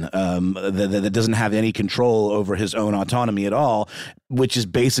that doesn't have any control over his own autonomy at all, which is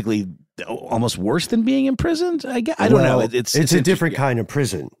basically almost worse than being imprisoned. I don't know. It's a different kind of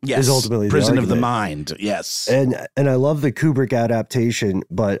prison. Yes, is ultimately prison the of the mind. Yes, and I love the Kubrick adaptation,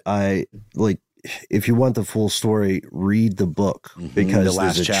 but if you want the full story, read the book because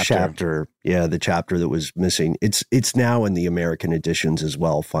there's a chapter. Yeah, the chapter that was missing. It's now in the American editions as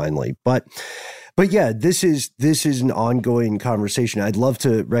well, finally. But yeah, this is an ongoing conversation. I'd love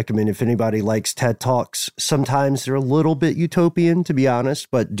to recommend, if anybody likes TED Talks, sometimes they're a little bit utopian, to be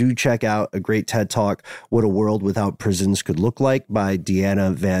honest, but do check out a great TED Talk, What a World Without Prisons Could Look Like, by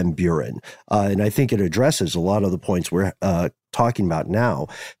Deanna Van Buren. And I think it addresses a lot of the points we're talking about now.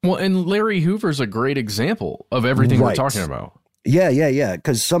 Well, and Larry Hoover's a great example of everything we're talking about. Yeah.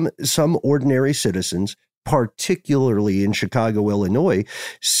 Because some ordinary citizens, particularly in Chicago, Illinois,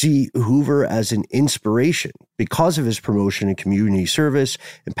 see Hoover as an inspiration because of his promotion in community service,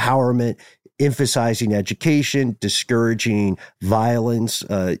 empowerment, emphasizing education, discouraging violence,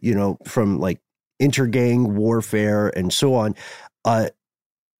 from intergang warfare and so on.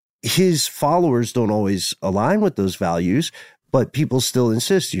 His followers don't always align with those values, but people still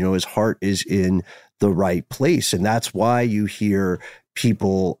insist, his heart is in the right place. And that's why you hear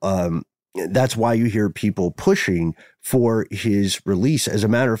people, pushing for his release. As a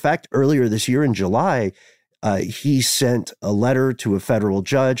matter of fact, earlier this year in July, he sent a letter to a federal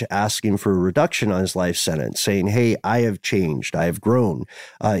judge asking for a reduction on his life sentence, saying, hey, I have changed. I have grown.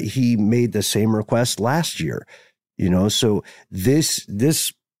 He made the same request last year, so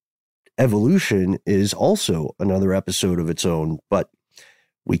this evolution is also another episode of its own, but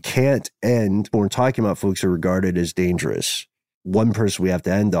we can't end when we're talking about folks who are regarded as dangerous. One person we have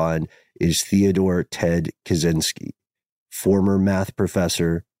to end on is Theodore Ted Kaczynski, former math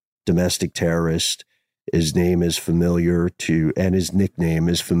professor, domestic terrorist. His name is familiar to, and his nickname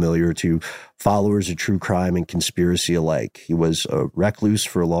is familiar to followers of true crime and conspiracy alike. He was a recluse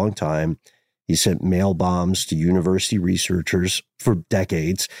for a long time. He sent mail bombs to university researchers for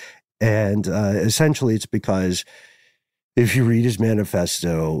decades. And essentially it's because if you read his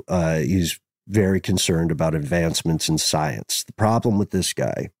manifesto, he's very concerned about advancements in science. The problem with this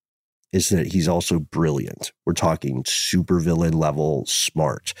guy is that he's also brilliant. We're talking supervillain level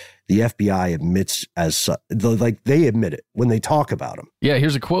smart. The FBI admits they admit it when they talk about him. Yeah,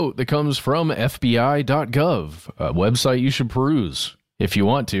 here's a quote that comes from FBI.gov, a website you should peruse if you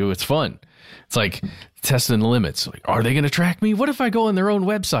want to. It's fun. It's like testing the limits. Like, are they going to track me? What if I go on their own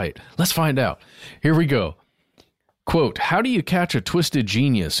website? Let's find out. Here we go. Quote, how do you catch a twisted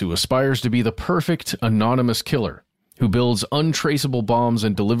genius who aspires to be the perfect anonymous killer, who builds untraceable bombs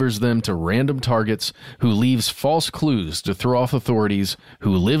and delivers them to random targets, who leaves false clues to throw off authorities,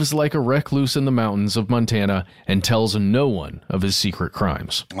 who lives like a recluse in the mountains of Montana and tells no one of his secret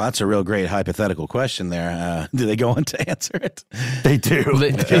crimes? Well, that's a real great hypothetical question there. Do they go on to answer it? They do.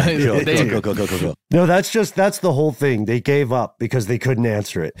 Cool. No, that's the whole thing. They gave up because they couldn't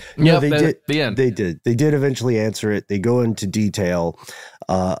answer it. No, Yep, the end. They did eventually answer it. They go into detail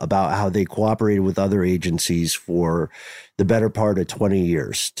about how they cooperated with other agencies for the better part of 20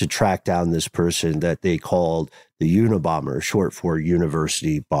 years to track down this person that they called the Unabomber, short for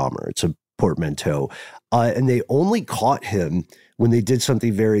University Bomber. It's a portmanteau. And they only caught him when they did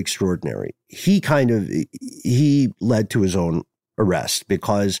something very extraordinary. He led to his own arrest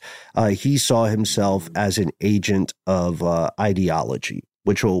because he saw himself as an agent of ideology,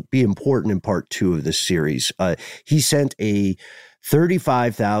 which will be important in part 2 of this series. He sent a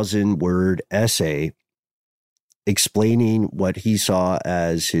 35,000-word essay explaining what he saw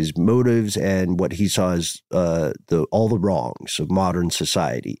as his motives and what he saw as all the wrongs of modern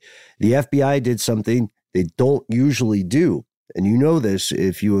society. The FBI did something they don't usually do, and you know this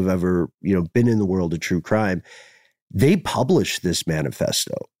if you have ever been in the world of true crime. They published this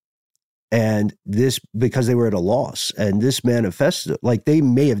manifesto, and this because they were at a loss. And this manifesto, like, they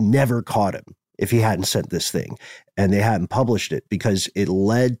may have never caught him if he hadn't sent this thing, and they hadn't published it, because it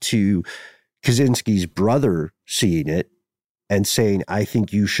led to Kaczynski's brother seeing it and saying, I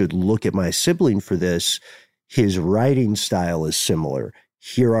think you should look at my sibling for this. His writing style is similar.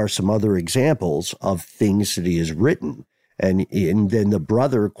 Here are some other examples of things that he has written. And then the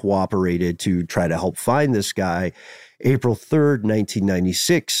brother cooperated to try to help find this guy. April 3rd,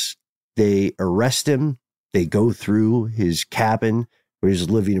 1996, they arrest him. They go through his cabin where he's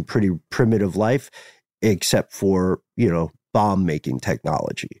living a pretty primitive life, except for, bomb-making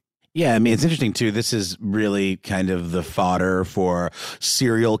technology. Yeah, I mean, it's interesting, too. This is really kind of the fodder for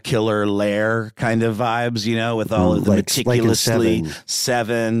serial killer lair kind of vibes, with all of the meticulously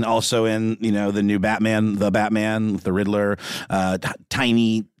Seven, also in, the new Batman, with the Riddler,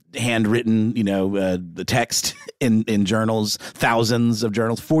 tiny handwritten, the text in journals, thousands of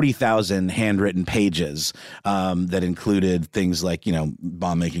journals, 40,000 handwritten pages that included things like,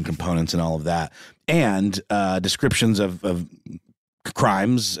 bomb-making components and all of that, and descriptions of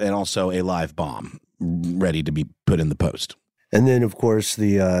crimes, and also a live bomb ready to be put in the post. And then, of course,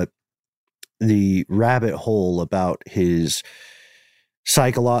 the rabbit hole about his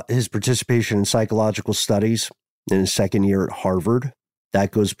participation in psychological studies in his second year at Harvard.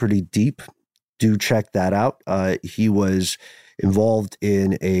 That goes pretty deep. Do check that out. He was involved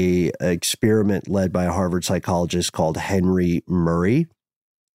in a experiment led by a Harvard psychologist called Henry Murray.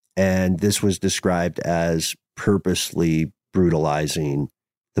 And this was described as purposely brutalizing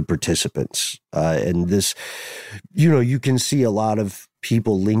the participants. And this, you can see a lot of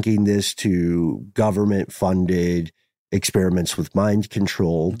people linking this to government-funded experiments with mind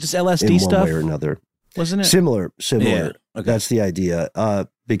control. Just LSD in stuff? one way or another. Wasn't it? Similar. Yeah, okay. That's the idea.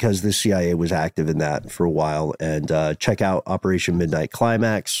 Because the CIA was active in that for a while. And check out Operation Midnight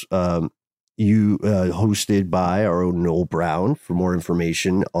Climax, hosted by our own Noel Brown, for more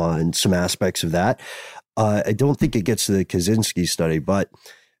information on some aspects of that. I don't think it gets to the Kaczynski study, but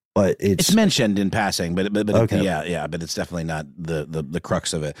it's mentioned in passing, but okay. Yeah, but it's definitely not the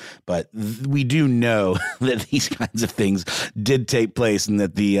crux of it. But we do know that these kinds of things did take place, and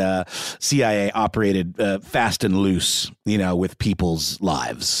that the CIA operated fast and loose, with people's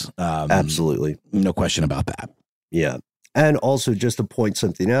lives. Absolutely, no question about that. Yeah, and also just to point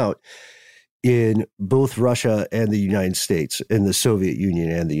something out, in both Russia and the United States, in the Soviet Union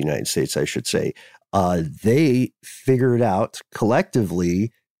and the United States, I should say, they figured out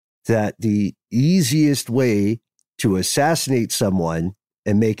collectively that the easiest way to assassinate someone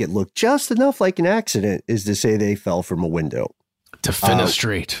and make it look just enough like an accident is to say they fell from a window.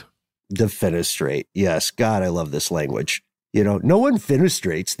 Defenestrate. Defenestrate. Yes. God, I love this language. No one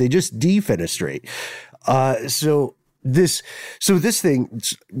fenestrates. They just defenestrate. So this thing,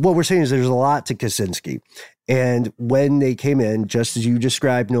 what we're saying is there's a lot to Kaczynski. And when they came in, just as you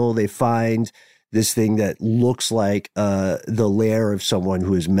described, Noel, they find this thing that looks like the lair of someone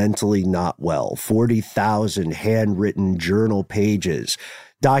who is mentally not well. 40,000 handwritten journal pages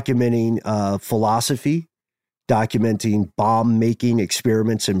documenting philosophy, documenting bomb-making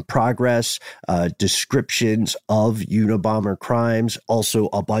experiments in progress, descriptions of Unabomber crimes, also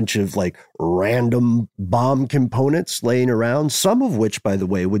a bunch of random bomb components laying around, some of which, by the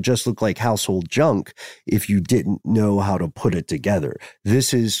way, would just look like household junk if you didn't know how to put it together.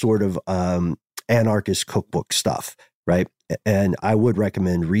 This is sort of anarchist cookbook stuff, right? And I would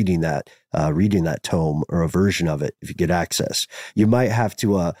recommend reading that tome or a version of it if you get access. You might have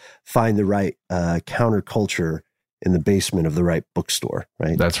to find the right counterculture in the basement of the right bookstore,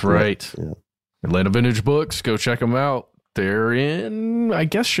 right? That's right. Yeah. Atlanta Vintage Books, go check them out. They're in, I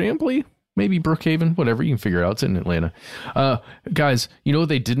guess, Chamblee, maybe Brookhaven, whatever. You can figure out. It's in Atlanta. Guys, you know what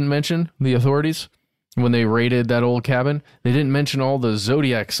they didn't mention, the authorities, when they raided that old cabin? They didn't mention all the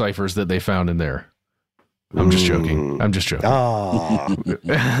Zodiac ciphers that they found in there. I'm just joking. I'm just joking.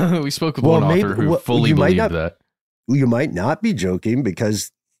 We spoke with one author who fully believed that. You might not be joking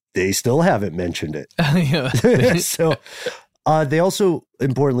because they still haven't mentioned it. So they also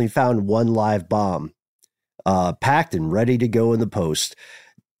importantly found one live bomb packed and ready to go in the post.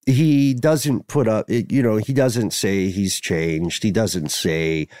 He doesn't put up, he doesn't say he's changed. He doesn't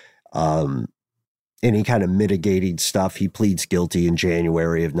say any kind of mitigating stuff. He pleads guilty in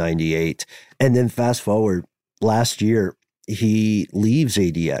January of 98. And then fast forward, last year, he leaves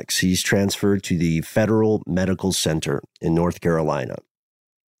ADX. He's transferred to the Federal Medical Center in North Carolina.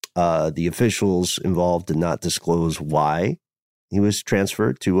 The officials involved did not disclose why he was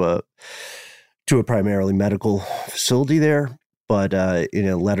transferred to a primarily medical facility there. But in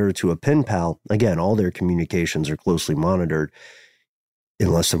a letter to a pen pal, again, all their communications are closely monitored,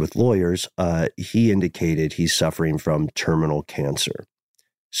 unless they're with lawyers, he indicated he's suffering from terminal cancer.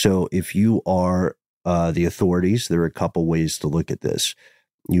 So if you are the authorities, there are a couple ways to look at this.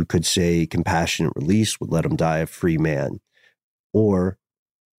 You could say compassionate release would let him die a free man. Or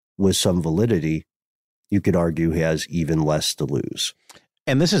with some validity, you could argue he has even less to lose.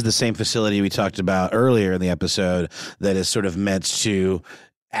 And this is the same facility we talked about earlier in the episode that is sort of meant to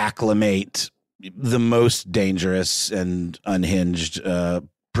acclimate the most dangerous and unhinged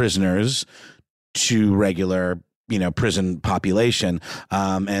prisoners to regular, prison population.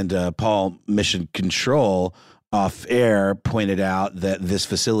 And Paul, Mission Control, off air, pointed out that this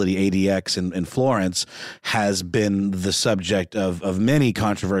facility, ADX in Florence, has been the subject of many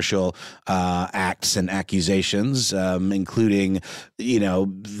controversial acts and accusations, including,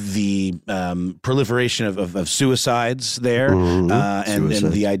 the proliferation of suicides there, and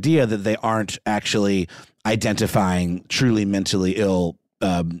the idea that they aren't actually identifying truly mentally ill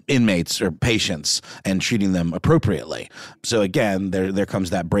inmates or patients and treating them appropriately. So again, there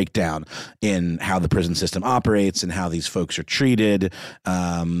comes that breakdown in how the prison system operates and how these folks are treated.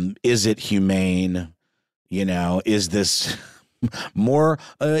 Is it humane? Is this more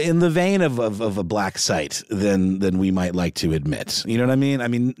in the vein of a black site than we might like to admit? You know what I mean? I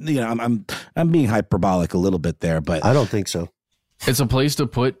mean, I'm being hyperbolic a little bit there, but I don't think so. It's a place to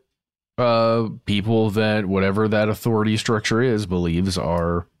put people that whatever that authority structure is believes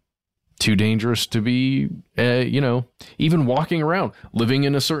are too dangerous to be, even walking around, living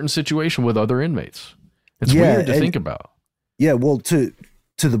in a certain situation with other inmates. It's weird to think about. Yeah, well, to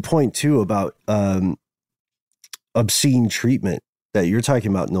the point too about obscene treatment that you're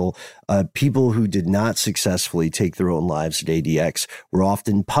talking about, Noel, people who did not successfully take their own lives at ADX were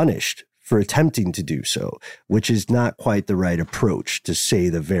often punished for attempting to do so, which is not quite the right approach, to say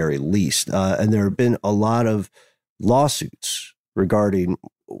the very least. And there have been a lot of lawsuits regarding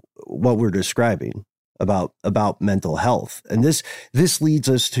what we're describing about mental health. And this leads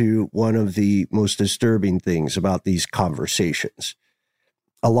us to one of the most disturbing things about these conversations.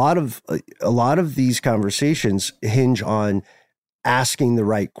 A lot of these conversations hinge on asking the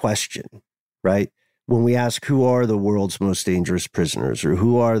right question, right? When we ask who are the world's most dangerous prisoners or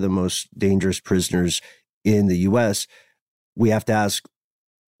who are the most dangerous prisoners in the U.S., we have to ask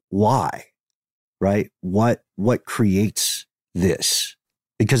why, right? What creates this?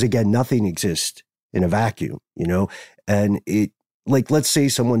 Because again, nothing exists in a vacuum, and let's say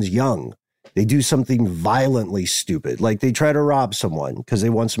someone's young. They do something violently stupid, like they try to rob someone because they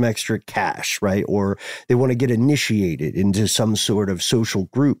want some extra cash, right? Or they want to get initiated into some sort of social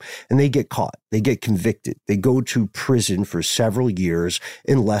group, and they get caught. They get convicted. They go to prison for several years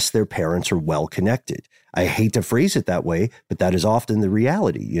unless their parents are well connected. I hate to phrase it that way, but that is often the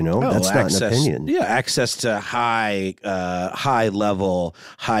reality, That's not an opinion. Yeah, access to high level,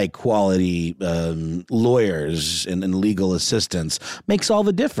 high quality lawyers and legal assistance makes all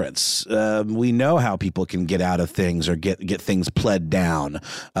the difference. We know how people can get out of things or get things pled down,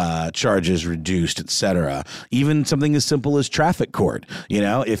 charges reduced, etc. Even something as simple as traffic court,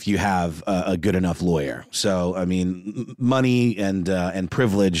 if you have a good enough lawyer. So, I mean, money and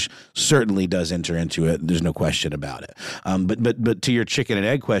privilege certainly does enter into it. There's no question about it. But to your chicken and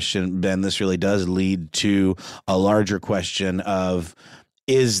egg question, Ben, this really does lead to a larger question of,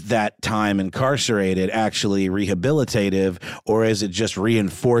 is that time incarcerated actually rehabilitative, or is it just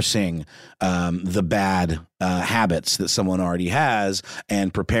reinforcing the bad habits that someone already has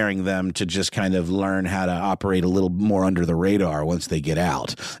and preparing them to just kind of learn how to operate a little more under the radar once they get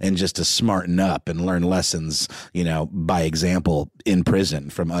out, and just to smarten up and learn lessons, by example in prison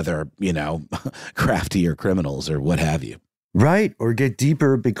from other, craftier criminals or what have you. Right. Or get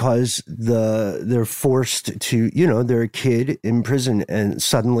deeper because they're forced to, they're a kid in prison and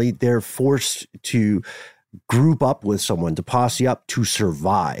suddenly they're forced to group up with someone, to posse up to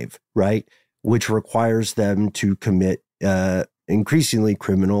survive, right? Which requires them to commit increasingly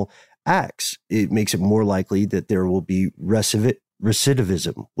criminal acts. It makes it more likely that there will be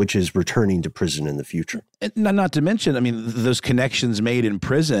recidivism, which is returning to prison in the future. And not to mention, those connections made in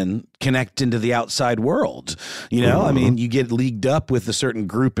prison connect into the outside world. You get leagued up with a certain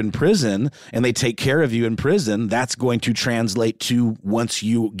group in prison and they take care of you in prison. That's going to translate to once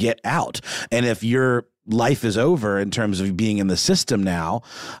you get out. And if your life is over in terms of being in the system now,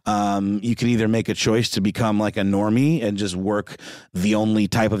 you can either make a choice to become like a normie and just work the only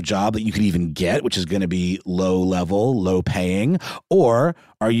type of job that you could even get, which is going to be low level, low paying, or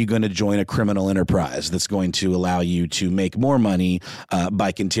are you going to join a criminal enterprise that's going to allow you to make more money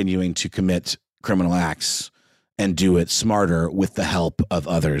by continuing to commit criminal acts and do it smarter with the help of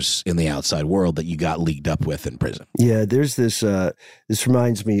others in the outside world that you got leagued up with in prison? Yeah, there's this. This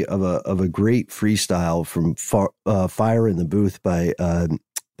reminds me of a great freestyle from Fire in the Booth by a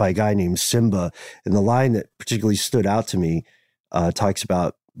guy named Simba, and the line that particularly stood out to me talks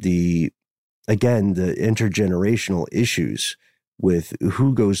about the intergenerational issues with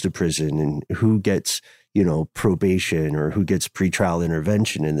who goes to prison and who gets probation or who gets pretrial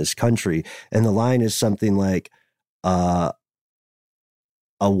intervention in this country, and the line is something like, a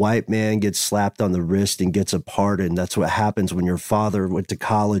white man gets slapped on the wrist and gets a pardon. That's what happens when your father went to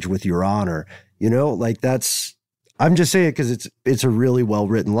college with your honor. That's, I'm just saying it because it's a really well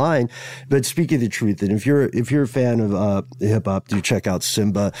written line. But speaking the truth, and if you're a fan of hip hop, do check out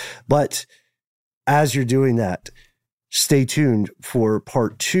Simba. But as you're doing that, stay tuned for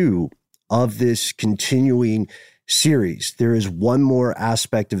part 2 of this continuing series. There is one more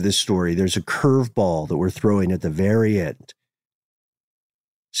aspect of this story. There's a curveball that we're throwing at the very end.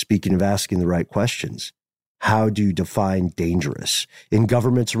 Speaking of asking the right questions, how do you define dangerous? In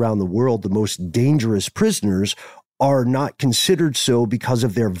governments around the world, the most dangerous prisoners are not considered so because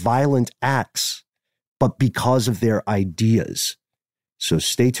of their violent acts, but because of their ideas. So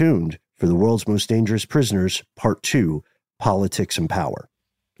stay tuned for The World's Most Dangerous Prisoners, Part 2, Politics and Power.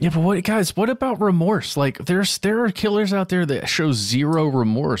 Yeah, but what about remorse? Like, there are killers out there that show zero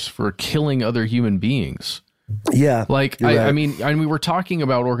remorse for killing other human beings. Yeah. Like, we were talking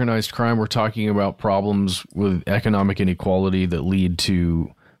about organized crime. We're talking about problems with economic inequality that lead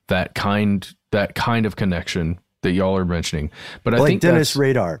to that kind of connection that y'all are mentioning. But I think Dennis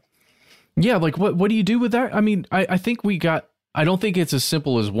Rader. Yeah. Like, what do you do with that? I think I don't think it's as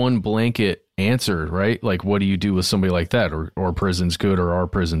simple as one blanket answer, right? Like, what do you do with somebody like that? Or prison's good or our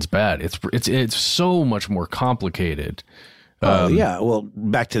prison's bad? It's so much more complicated. Yeah. Well,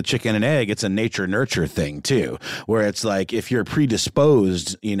 back to chicken and egg, it's a nature nurture thing too, where it's like, if you're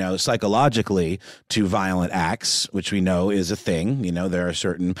predisposed, psychologically to violent acts, which we know is a thing, there are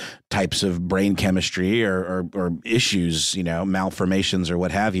certain types of brain chemistry or issues, malformations or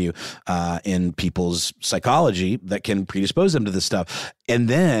what have you, in people's psychology that can predispose them to this stuff. And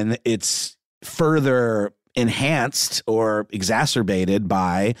then it's further enhanced or exacerbated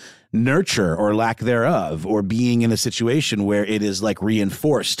by nurture or lack thereof, or being in a situation where it is like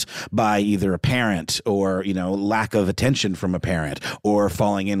reinforced by either a parent or, lack of attention from a parent, or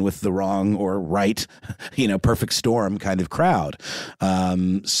falling in with the wrong or right, perfect storm kind of crowd.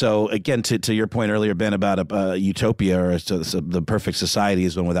 So again, to your point earlier, Ben, about a utopia or the perfect society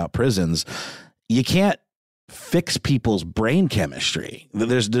is one without prisons. You can't fix people's brain chemistry.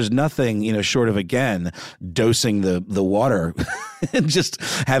 There's nothing, short of, again, dosing the water and just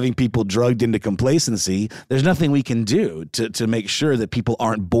having people drugged into complacency. There's nothing we can do to make sure that people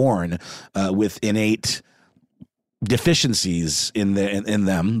aren't born with innate deficiencies in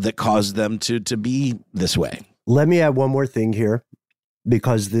them that cause them to be this way. Let me add one more thing here,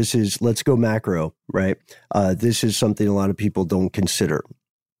 because this is, let's go macro, right? This is something a lot of people don't consider.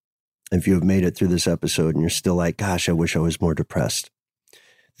 If you have made it through this episode and you're still like, gosh, I wish I was more depressed.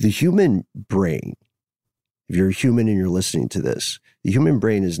 The human brain, if you're a human and you're listening to this, the human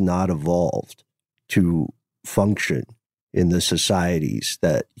brain is not evolved to function in the societies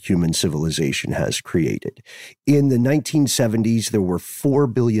that human civilization has created. In the 1970s, there were 4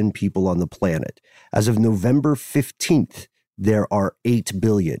 billion people on the planet. As of November 15th, there are 8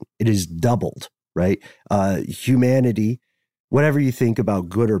 billion. It is doubled, right? Humanity, whatever you think about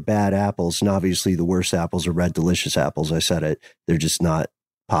good or bad apples, and obviously the worst apples are red delicious apples. I said it. They're just not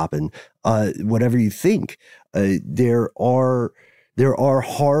popping. Whatever you think, there are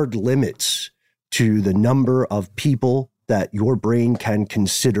hard limits to the number of people that your brain can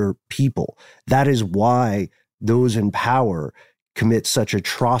consider people. That is why those in power commit such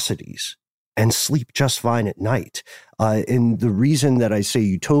atrocities and sleep just fine at night. And the reason that I say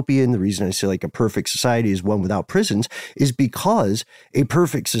utopian, the reason I say like a perfect society is one without prisons, is because a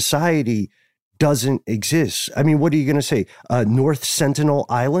perfect society doesn't exist. I mean, what are you going to say? North Sentinel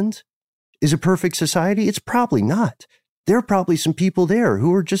Island is a perfect society? It's probably not. There are probably some people there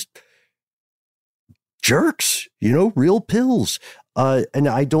who are just jerks, real pills. And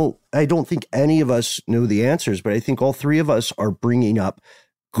I don't think any of us know the answers, but I think all three of us are bringing up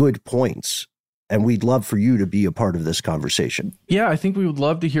good points. And we'd love for you to be a part of this conversation. Yeah, I think we would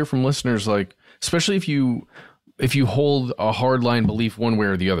love to hear from listeners, like, especially if you hold a hardline belief one way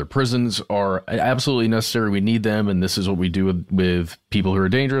or the other. Prisons are absolutely necessary. We need them, and this is what we do with people who are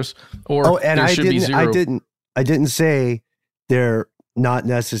dangerous. Or and there should be zero. I didn't say they're not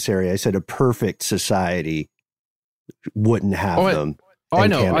necessary. I said a perfect society wouldn't have them. I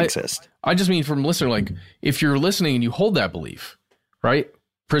know. Can't exist. I just mean from listener, like, if you're listening and you hold that belief, right?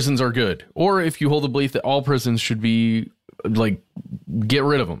 Prisons are good. Or if you hold the belief that all prisons should be, like, get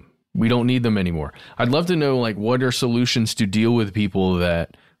rid of them. We don't need them anymore. I'd love to know, like, what are solutions to deal with people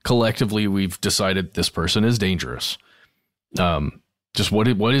that collectively we've decided this person is dangerous. Just what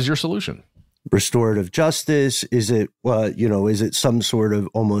is your solution? Restorative justice? Is it, is it some sort of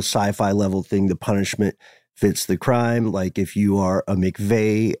almost sci-fi level thing? The punishment fits the crime. Like if you are a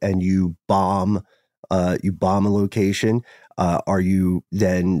McVeigh and you bomb a location, are you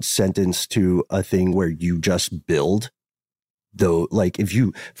then sentenced to a thing where you just build? Though, like if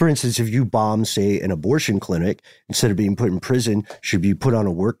you bomb, say, an abortion clinic, instead of being put in prison, should you put on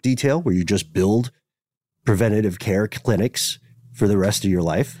a work detail where you just build preventative care clinics for the rest of your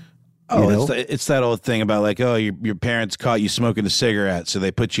life? It's that old thing about like, your parents caught you smoking a cigarette, so they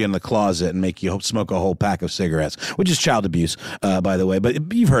put you in the closet and make you smoke a whole pack of cigarettes, which is child abuse, by the way.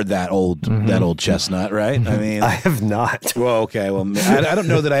 But you've heard that old chestnut, right? I mean, I have not. Well, okay. Well, I don't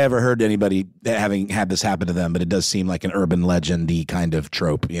know that I ever heard anybody having had this happen to them, but it does seem like an urban legend-y kind of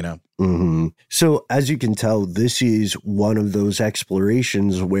trope, Mm-hmm. So as you can tell, this is one of those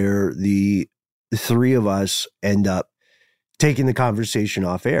explorations where the three of us end up taking the conversation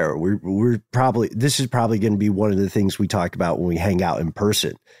off air. This is probably going to be one of the things we talk about when we hang out in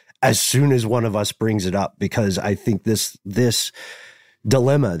person, as soon as one of us brings it up, because I think this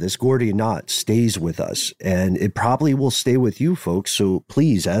dilemma, this Gordian knot, stays with us, and it probably will stay with you folks. So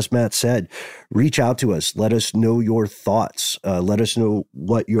please, as Matt said, reach out to us. Let us know your thoughts. Let us know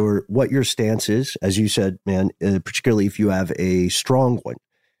what your stance is. As you said, man, particularly if you have a strong one,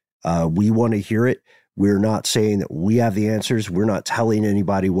 we want to hear it. We're not saying that we have the answers. We're not telling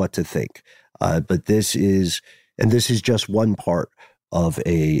anybody what to think. But this is just one part of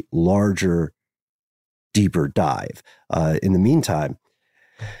a larger, deeper dive. In the meantime,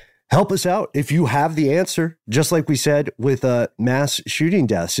 help us out if you have the answer. Just like we said with mass shooting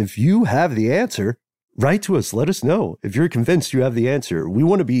deaths, if you have the answer, write to us. Let us know. If you're convinced you have the answer, we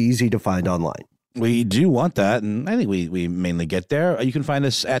want to be easy to find online. We do want that, and I think we mainly get there. You can find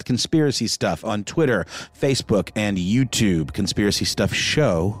us at Conspiracy Stuff on Twitter, Facebook, and YouTube. Conspiracy Stuff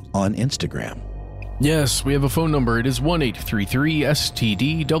Show on Instagram. Yes, we have a phone number. It is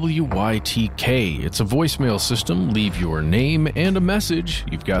 1-833-STD-WYTK. It's a voicemail system. Leave your name and a message.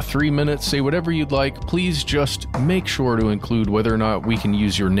 You've got 3 minutes. Say whatever you'd like. Please just make sure to include whether or not we can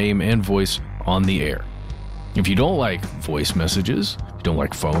use your name and voice on the air. If you don't like voice messages, you don't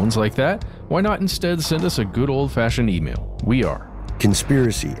like phones like that, why not instead send us a good old-fashioned email? We are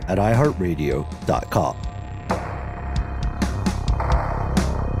conspiracy@iheartradio.com.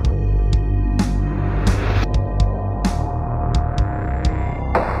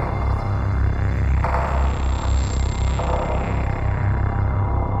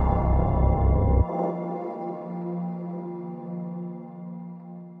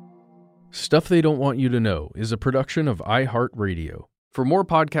 Stuff They Don't Want You to Know is a production of iHeartRadio. For more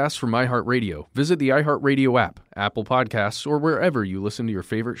podcasts from iHeartRadio, visit the iHeartRadio app, Apple Podcasts, or wherever you listen to your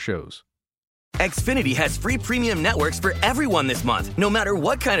favorite shows. Xfinity has free premium networks for everyone this month, no matter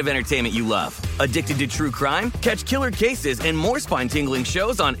what kind of entertainment you love. Addicted to true crime? Catch killer cases and more spine-tingling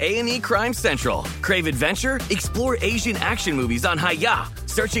shows on A&E Crime Central. Crave adventure? Explore Asian action movies on Hi-YAH.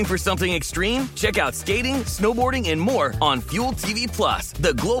 Searching for something extreme? Check out skating, snowboarding, and more on Fuel TV Plus,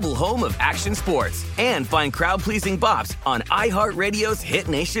 the global home of action sports. And find crowd-pleasing bops on iHeartRadio's Hit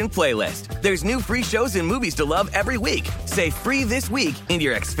Nation playlist. There's new free shows and movies to love every week. Say free this week in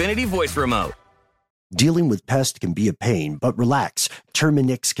your Xfinity voice remote. Dealing with pests can be a pain, but relax.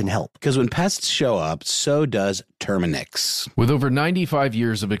 Terminix can help. Because when pests show up, so does Terminix. With over 95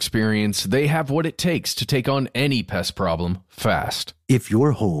 years of experience, they have what it takes to take on any pest problem fast. If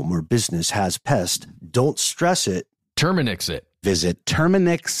your home or business has pests, don't stress it. Terminix it. Visit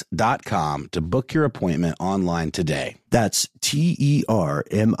Terminix.com to book your appointment online today. That's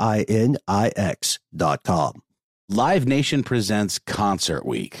TERMINIX.com. Live Nation presents Concert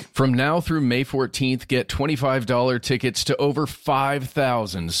Week. From now through May 14th, get $25 tickets to over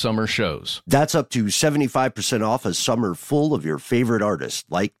 5,000 summer shows. That's up to 75% off a summer full of your favorite artists,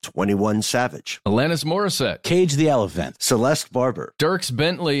 like 21 Savage, Alanis Morissette, Cage the Elephant, Celeste Barber, Dierks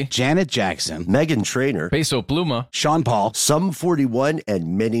Bentley, Janet Jackson, Meghan Trainor, Peso Pluma, Sean Paul, Sum 41,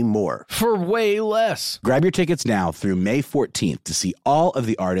 and many more. for way less. Grab your tickets now through May 14th to see all of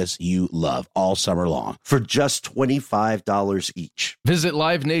the artists you love all summer long. For just $25 each. Visit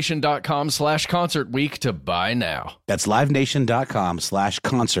livenation.com/concert week to buy now. That's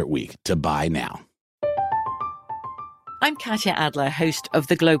livenation.com/concert week to buy now. I'm Katya Adler, host of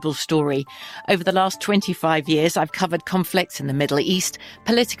The Global Story. Over the last 25 years, I've covered conflicts in the Middle East,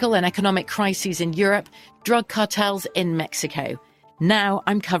 political and economic crises in Europe, drug cartels in Mexico. Now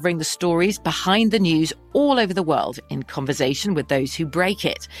I'm covering the stories behind the news all over the world in conversation with those who break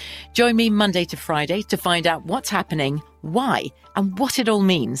it. Join me Monday to Friday to find out what's happening, why, and what it all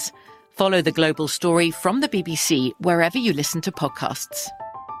means. Follow The Global Story from the BBC wherever you listen to podcasts.